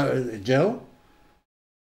reflector, gel,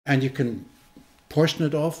 and you can portion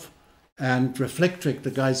it off. And Reflectric,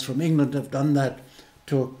 the guys from England, have done that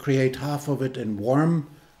to create half of it in warm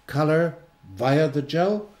color via the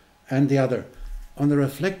gel and the other. On the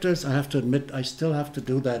reflectors, I have to admit, I still have to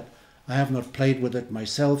do that. I have not played with it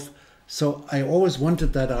myself, so I always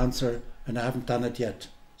wanted that answer, and I haven't done it yet.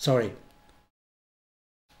 Sorry.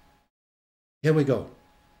 Here we go.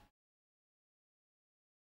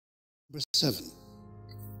 Number 7,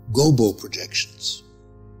 gobo projections.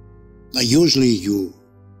 Now usually you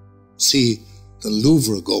see the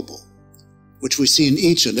Louvre gobo, which we see in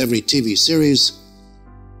each and every TV series,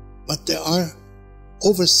 but there are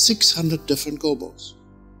over 600 different gobos.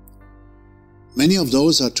 Many of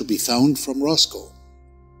those are to be found from Roscoe.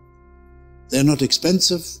 They're not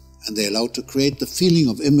expensive, and they allow to create the feeling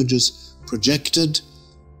of images projected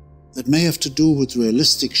that may have to do with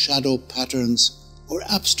realistic shadow patterns or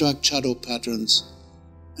abstract shadow patterns,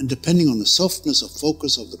 and depending on the softness of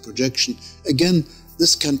focus of the projection, again,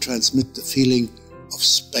 this can transmit the feeling of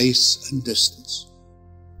space and distance.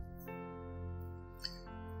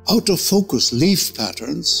 Out of focus leaf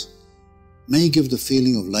patterns may give the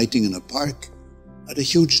feeling of lighting in a park at a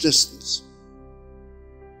huge distance.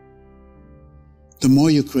 The more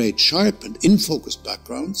you create sharp and in-focus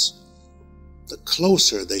backgrounds, the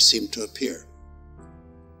closer they seem to appear.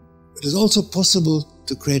 It is also possible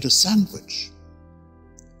to create a sandwich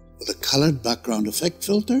with a colored background effect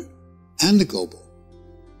filter and a gobo,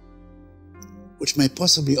 which may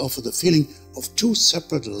possibly offer the feeling of two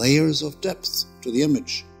separate layers of depth to the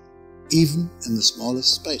image, even in the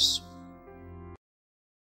smallest space.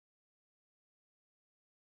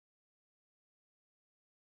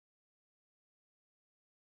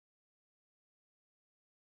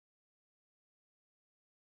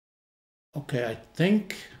 Okay, I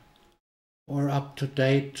think we're up to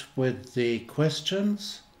date with the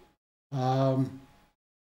questions.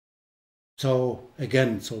 So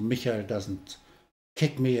Michael doesn't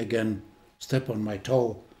kick me again, step on my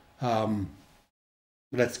toe.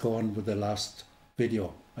 Let's go on with the last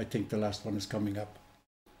video. I think the last one is coming up.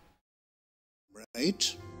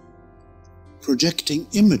 Right. Projecting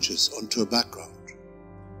images onto a background.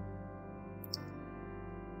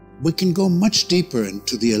 We can go much deeper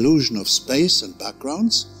into the illusion of space and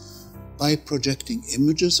backgrounds by projecting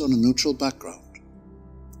images on a neutral background.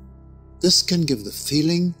 This can give the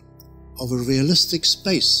feeling of a realistic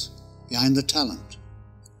space behind the talent,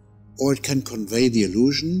 or it can convey the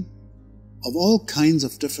illusion of all kinds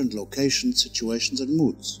of different locations, situations, and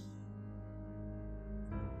moods.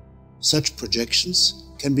 Such projections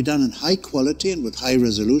can be done in high quality and with high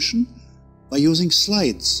resolution by using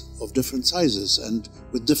slides of different sizes and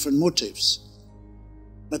with different motifs.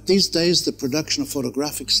 But these days the production of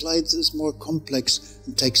photographic slides is more complex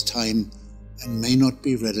and takes time and may not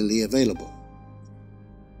be readily available.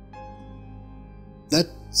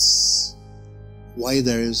 That's why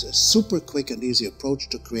there is a super quick and easy approach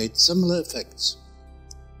to create similar effects.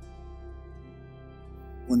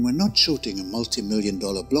 When we're not shooting a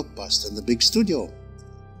multi-million-dollar blockbuster in the big studio,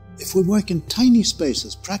 if we work in tiny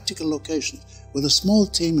spaces, practical locations, with a small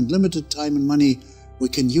team and limited time and money, we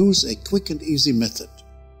can use a quick and easy method.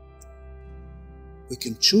 We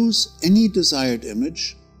can choose any desired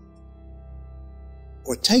image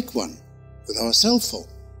or take one with our cell phone.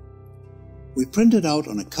 We print it out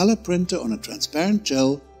on a color printer on a transparent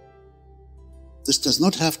gel. This does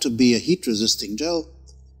not have to be a heat-resisting gel.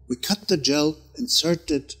 We cut the gel,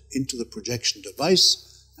 insert it into the projection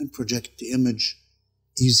device, and project the image.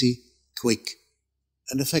 Easy, quick,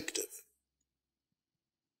 and effective.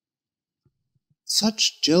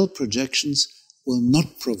 Such gel projections will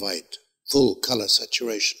not provide full color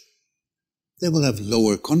saturation. They will have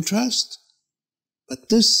lower contrast, but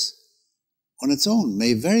this on its own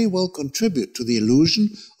may very well contribute to the illusion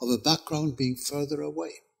of a background being further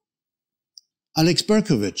away. Alex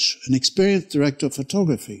Berkovich, an experienced director of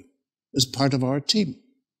photography, is part of our team.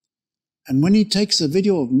 And when he takes a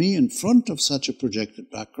video of me in front of such a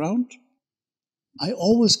projected background, I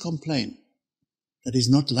always complain that he's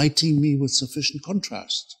not lighting me with sufficient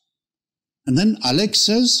contrast. And then Alex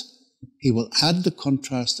says he will add the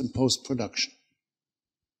contrast in post-production.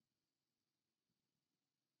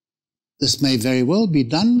 This may very well be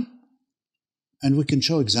done, and we can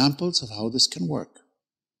show examples of how this can work.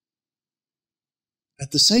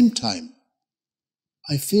 At the same time,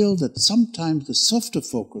 I feel that sometimes the softer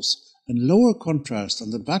focus and lower contrast on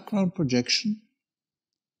the background projection,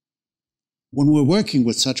 when we're working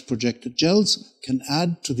with such projected gels, can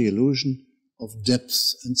add to the illusion of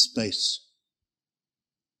depth and space.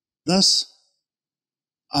 Thus,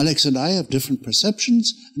 Alex and I have different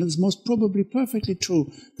perceptions, and it's most probably perfectly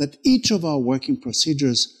true that each of our working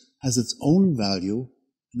procedures has its own value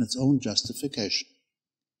and its own justification.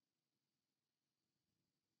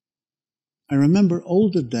 I remember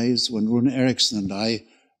older days when Rune Eriksson and I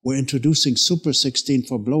were introducing Super 16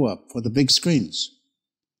 for blow-up for the big screens.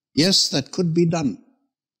 Yes, that could be done.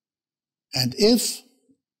 And if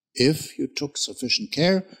you took sufficient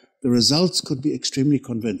care, the results could be extremely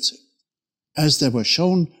convincing, as they were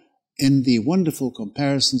shown in the wonderful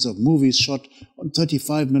comparisons of movies shot on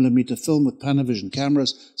 35mm film with Panavision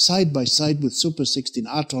cameras side by side with Super 16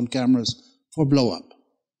 Aton cameras for blow-up.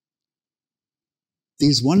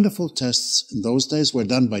 These wonderful tests in those days were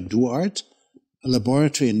done by DuArt, a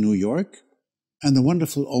laboratory in New York, and the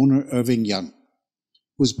wonderful owner Irving Young,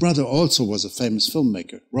 whose brother also was a famous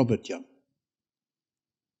filmmaker, Robert Young.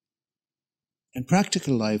 In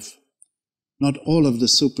practical life, not all of the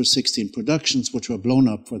Super 16 productions which were blown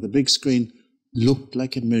up for the big screen looked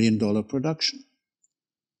like $1 million production.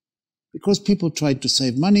 Because people tried to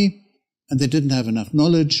save money, and they didn't have enough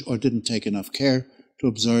knowledge or didn't take enough care to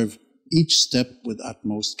observe each step with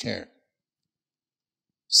utmost care.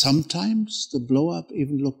 Sometimes the blow-up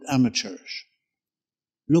even looked amateurish,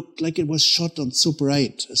 looked like it was shot on Super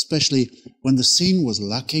 8, especially when the scene was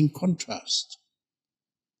lacking contrast.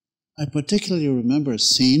 I particularly remember a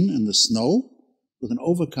scene in the snow with an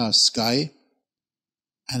overcast sky,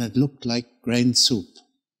 and it looked like grain soup.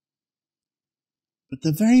 But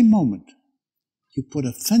the very moment you put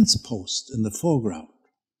a fence post in the foreground,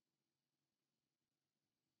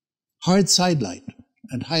 hard sidelight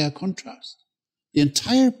and higher contrast, the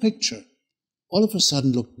entire picture all of a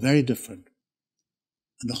sudden looked very different.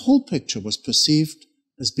 And the whole picture was perceived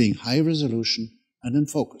as being high resolution and in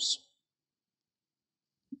focus.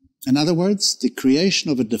 In other words, the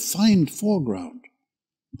creation of a defined foreground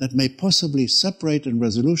that may possibly separate in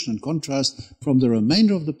resolution and contrast from the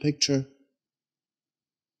remainder of the picture,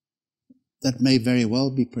 that may very well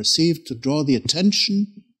be perceived to draw the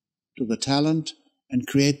attention to the talent and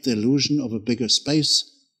create the illusion of a bigger space,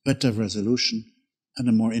 better resolution, and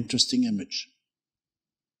a more interesting image.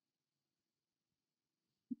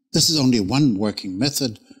 This is only one working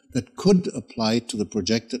method that could apply to the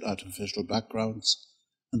projected artificial backgrounds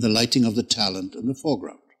and the lighting of the talent in the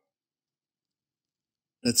foreground.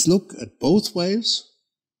 Let's look at both ways.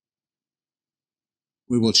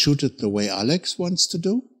 We will shoot it the way Alex wants to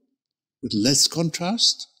do, with less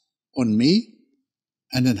contrast on me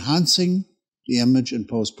and enhancing the image in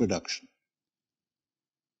post-production.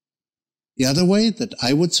 The other way that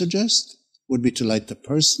I would suggest would be to light the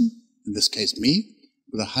person, in this case me,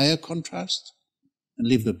 with a higher contrast and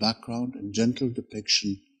leave the background in gentle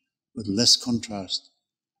depiction with less contrast.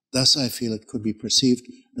 Thus, I feel it could be perceived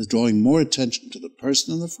as drawing more attention to the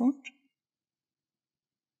person in the front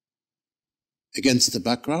against the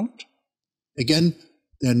background. Again,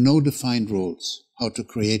 there are no defined rules how to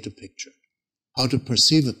create a picture, how to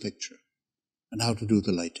perceive a picture, and how to do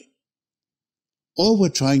the lighting. All we're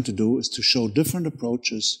trying to do is to show different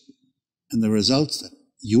approaches and the results that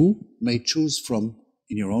you may choose from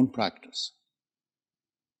in your own practice.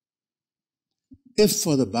 If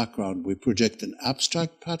for the background we project an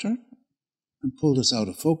abstract pattern and pull this out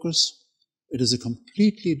of focus, it is a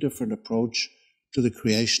completely different approach to the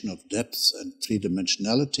creation of depth and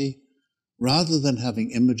three-dimensionality, rather than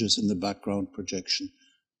having images in the background projection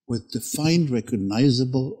with defined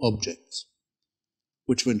recognizable objects,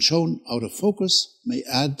 which when shown out of focus may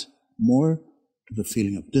add more to the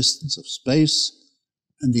feeling of distance, of space,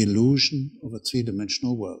 and the illusion of a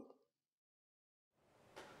three-dimensional world.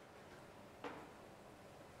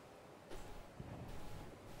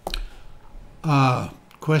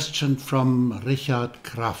 Question from Richard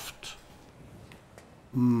Kraft.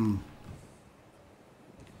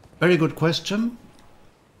 Very good question,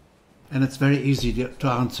 and it's very easy to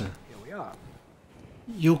answer. Here we are.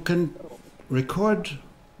 You can record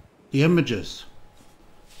the images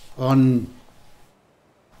on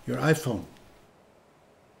your iPhone.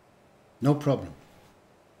 No problem.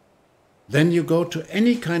 Then you go to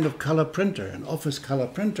any kind of color printer, an office color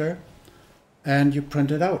printer, and you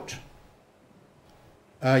print it out.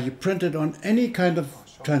 You print it on any kind of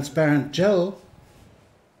transparent gel.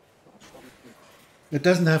 It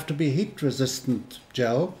doesn't have to be heat-resistant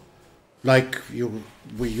gel. like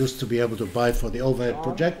we used to be able to buy for the overhead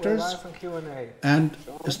projectors. And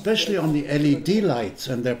especially on the LED lights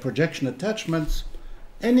and their projection attachments,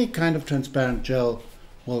 any kind of transparent gel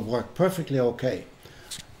will work perfectly okay.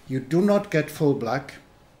 You do not get full black.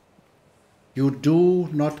 You do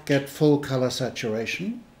not get full color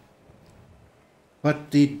saturation.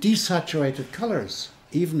 But the desaturated colors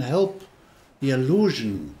even help the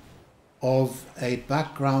illusion of a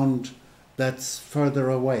background that's further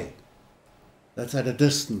away, that's at a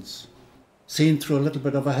distance, seen through a little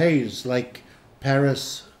bit of a haze, like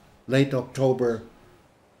Paris, late October,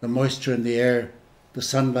 the moisture in the air, the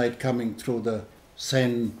sunlight coming through the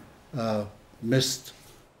Seine mist,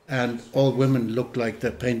 and all women look like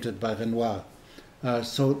they're painted by Renoir.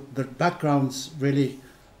 So the backgrounds really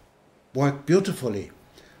work beautifully.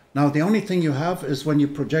 Now the only thing you have is when you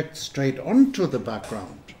project straight onto the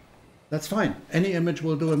background, that's fine. Any image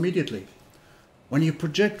will do immediately. When you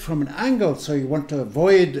project from an angle, so you want to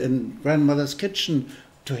avoid in grandmother's kitchen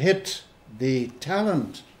to hit the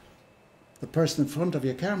talent, the person in front of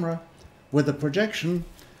your camera, with a projection,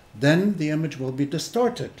 then the image will be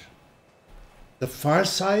distorted. The far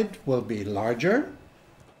side will be larger,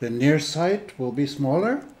 the near side will be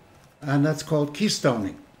smaller, and that's called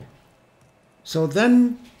keystoning. So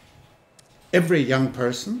then every young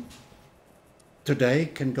person today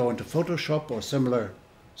can go into Photoshop or similar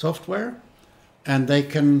software, and they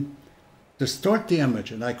can distort the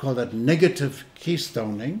image, and I call that negative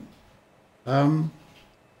keystoning.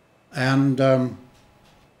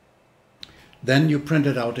 Then you print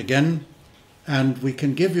it out again, and we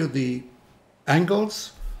can give you the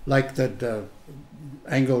angles, like the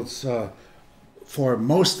angles for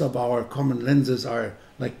most of our common lenses are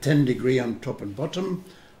like 10 degrees on top and bottom.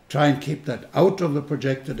 Try and keep that out of the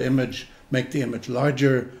projected image, make the image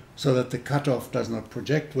larger so that the cutoff does not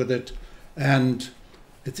project with it. And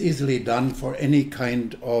it's easily done for any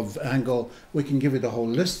kind of angle. We can give you the whole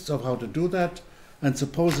list of how to do that. And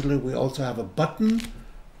supposedly we also have a button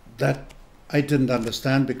that I didn't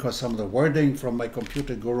understand because some of the wording from my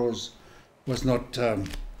computer gurus was not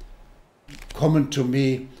common to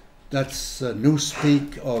me. That's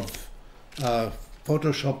newspeak of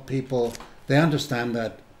Photoshop people. They understand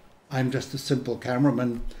that I'm just a simple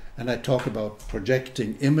cameraman and I talk about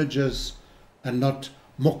projecting images and not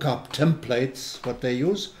mock-up templates, what they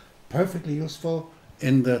use. Perfectly useful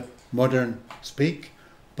in the modern speak,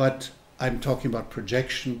 but I'm talking about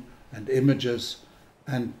projection and images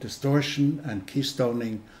and distortion and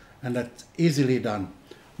keystoning, and that's easily done.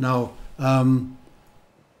 Now,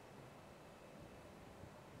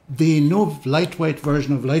 the new lightweight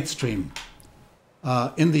version of Livestream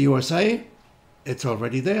in the USA, it's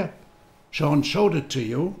already there. Sean showed it to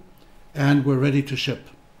you, and we're ready to ship.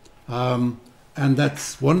 And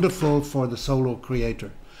that's wonderful for the solo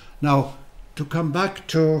creator. Now, to come back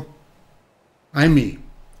to Amy,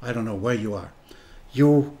 I don't know where you are.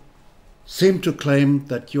 You seem to claim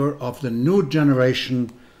that you're of the new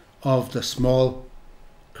generation of the small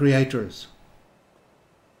creators.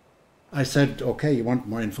 I said, okay, you want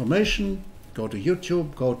more information? Go to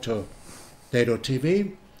YouTube, go to Dedo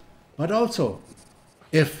TV. But also,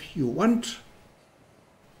 if you want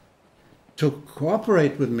to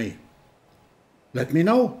cooperate with me, let me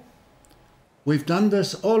know. We've done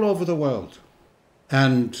this all over the world.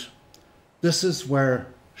 And this is where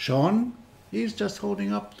Sean, he's just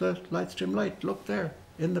holding up the Livestream light. Look there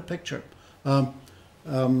in the picture.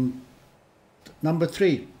 Number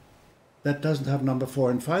 3. That doesn't have number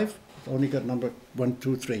 4 and 5. It's only got number 1,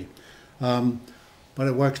 2, 3. But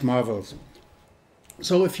it works marvelous.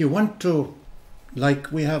 So if you want to,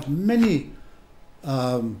 like we have many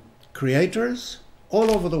creators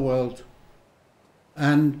all over the world,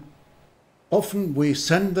 and often we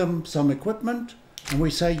send them some equipment and we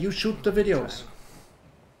say, you shoot the videos.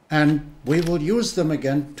 And we will use them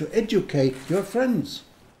again to educate your friends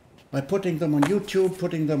by putting them on YouTube,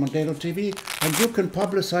 putting them on Dedo TV, and you can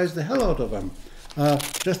publicize the hell out of them.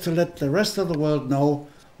 Just to let the rest of the world know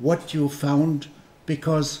what you found,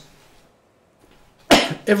 because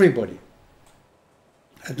everybody,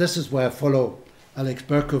 and this is where I follow Alex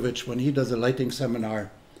Berkovich when he does a lighting seminar.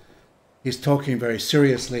 He's talking very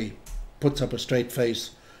seriously, puts up a straight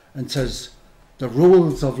face, and says, the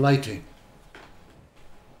rules of lighting.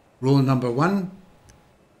 Rule number 1,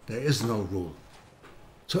 there is no rule.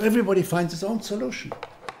 So everybody finds his own solution.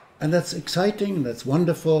 And that's exciting, and that's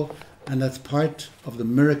wonderful, and that's part of the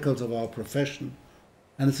miracles of our profession.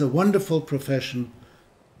 And it's a wonderful profession,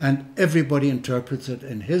 and everybody interprets it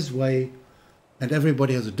in his way, and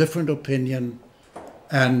everybody has a different opinion,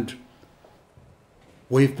 and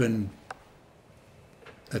we've been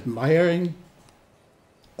admiring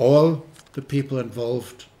all the people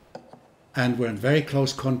involved, and we're in very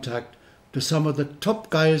close contact to some of the top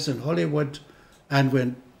guys in Hollywood, and we're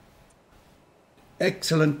in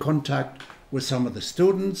excellent contact with some of the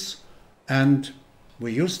students, and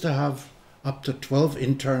we used to have up to 12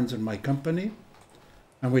 interns in my company,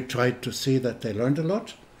 and we tried to see that they learned a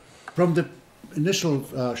lot. From the initial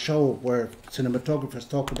show where cinematographers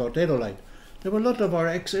talk about dedolight, there were a lot of our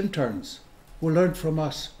ex-interns who learned from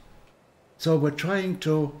us. So we're trying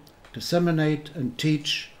to disseminate and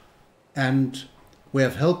teach, and we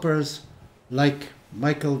have helpers like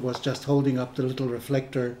Michael was just holding up the little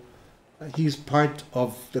reflector. He's part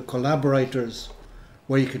of the collaborators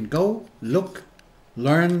where you can go, look,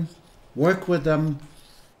 learn, work with them,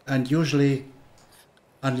 and usually,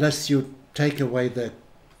 unless you take away the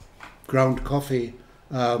ground coffee,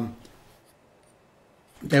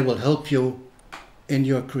 they will help you in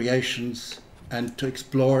your creations and to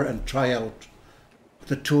explore and try out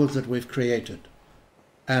the tools that we've created.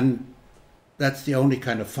 And that's the only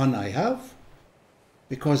kind of fun I have,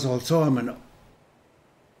 because also I'm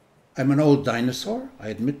an old dinosaur, I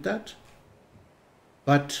admit that.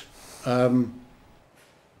 But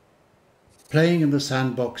playing in the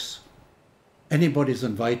sandbox, anybody's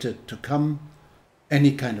invited to come.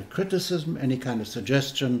 Any kind of criticism, any kind of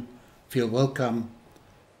suggestion, feel welcome.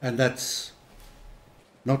 And that's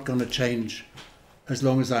not going to change as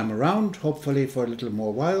long as I'm around, hopefully for a little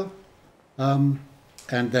more while. And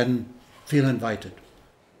then feel invited.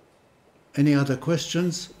 Any other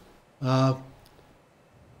questions?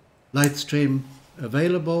 Livestream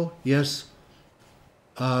available? Yes.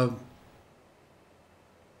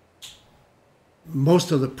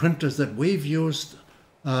 Most of the printers that we've used,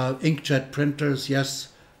 inkjet printers, yes,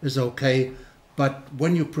 is okay. But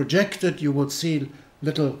when you project it, you will see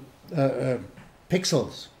little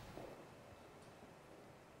pixels.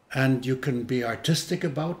 And you can be artistic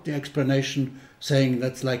about the explanation, saying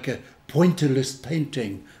that's like a pointillist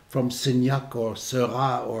painting from Signac or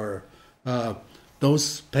Seurat or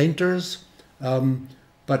those painters.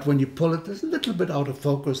 But when you pull it, there's a little bit out of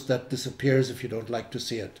focus that disappears if you don't like to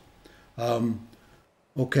see it.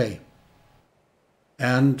 Okay.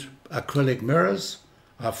 And acrylic mirrors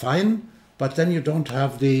are fine, but then you don't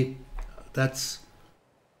have the, that's,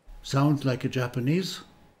 sounds like a Japanese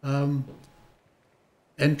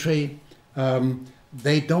entry.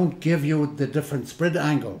 They don't give you the different spread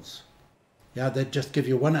angles. Yeah, they just give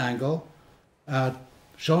you one angle.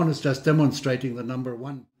 Sean is just demonstrating the number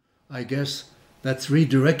one, I guess. That's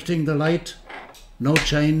redirecting the light, no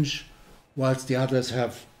change, whilst the others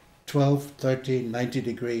have 12, 30, 90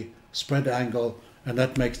 degree spread angle, and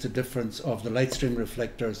that makes the difference of the light stream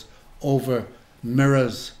reflectors over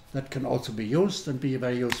mirrors that can also be used and be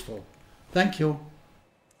very useful. Thank you.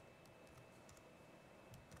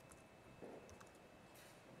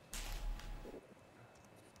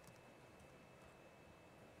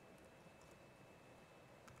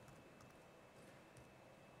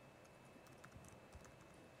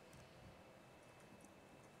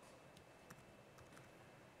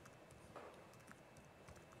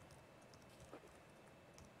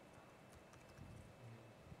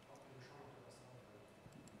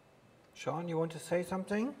 Sean, you want to say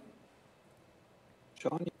something?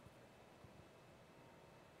 Sean?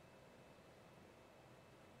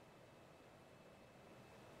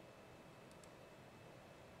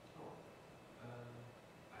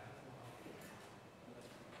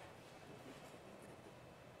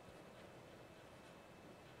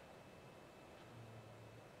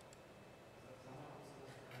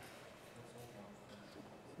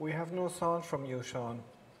 We have no sound from you, Sean.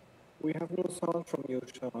 We have no sound from you,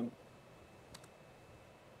 Sean.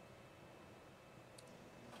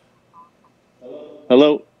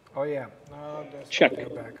 Hello? Oh, yeah. No, there's Check.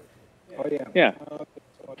 audio back. Oh, yeah. Yeah. No,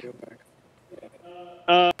 there's audio back.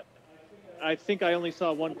 I think I only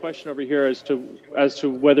saw one question over here as to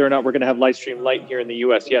whether or not we're going to have Livestream Light here in the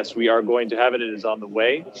U.S. Yes, we are going to have it. It is on the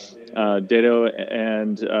way. Dedo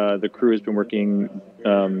and the crew has been working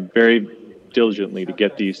very diligently to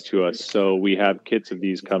get these to us. So we have kits of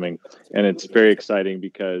these coming, and it's very exciting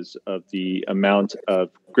because of the amount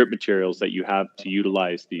of grip materials that you have to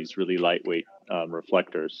utilize these really lightweight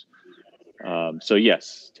reflectors. So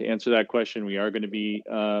yes, to answer that question, we are going to be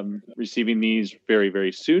receiving these very,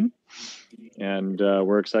 very soon, and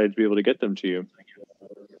we're excited to be able to get them to you.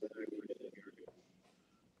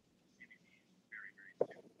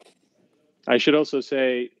 I should also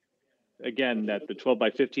say, again, that the 12 by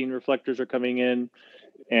 15 reflectors are coming in,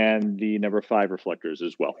 and the number 5 reflectors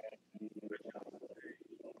as well.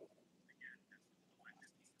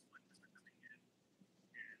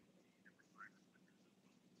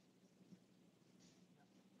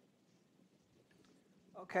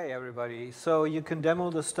 Okay, everybody. So you can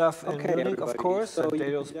demo the stuff in Munich, of course, at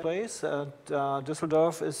Dedo's place. And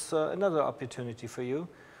Düsseldorf is another opportunity for you.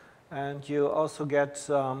 And you also get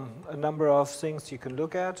a number of things you can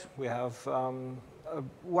look at. We have a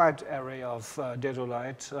wide array of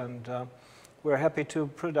dedolight, and we're happy to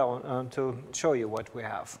put down to show you what we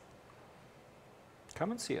have.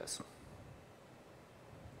 Come and see us.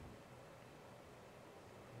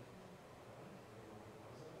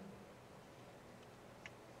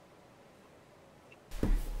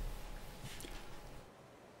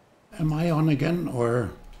 Am I on again, or?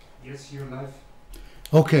 Yes, you're live.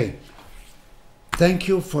 Okay. Thank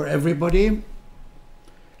you for everybody.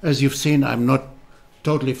 As you've seen, I'm not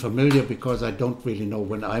totally familiar because I don't really know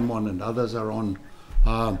when I'm on and others are on.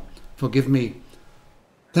 Forgive me.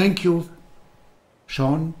 Thank you,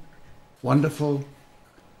 Sean. Wonderful.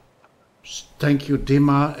 Thank you,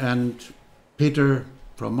 Dima and Peter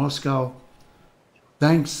from Moscow.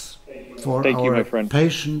 Thanks for our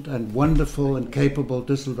patient and wonderful and capable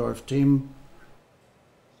Düsseldorf team.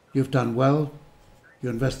 You've done well. You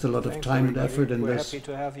invest a lot of time and effort in this,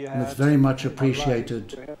 and it's very much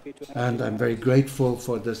appreciated. And I'm very grateful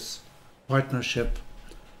for this partnership.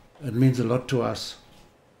 It means a lot to us.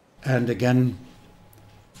 And again,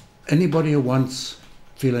 anybody who wants,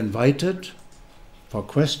 feel invited for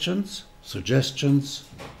questions, suggestions,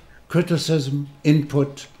 criticism,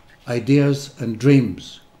 input, ideas, and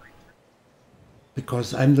dreams.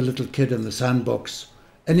 Because I'm the little kid in the sandbox.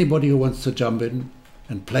 Anybody who wants to jump in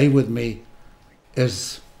and play with me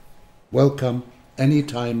is welcome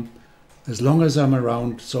anytime, as long as I'm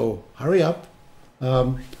around. So hurry up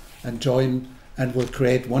and join, and we'll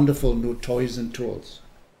create wonderful new toys and tools.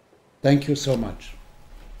 Thank you so much.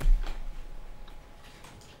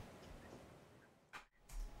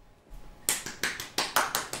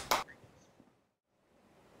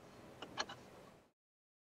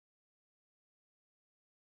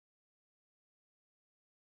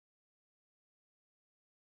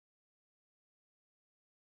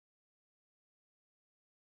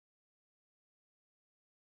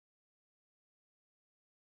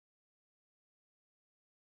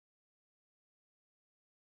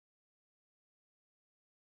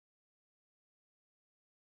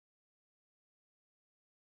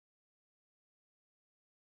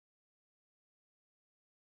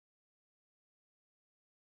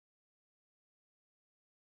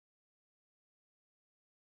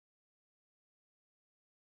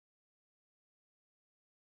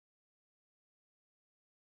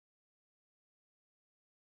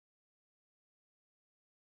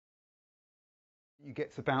 You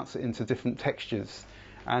get to bounce it into different textures,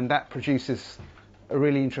 and that produces a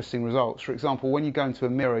really interesting results. For example, when you go into a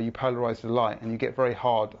mirror, you polarize the light and you get very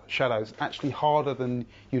hard shadows, actually harder than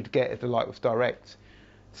you'd get if the light was direct.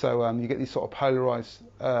 So you get these sort of polarized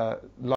light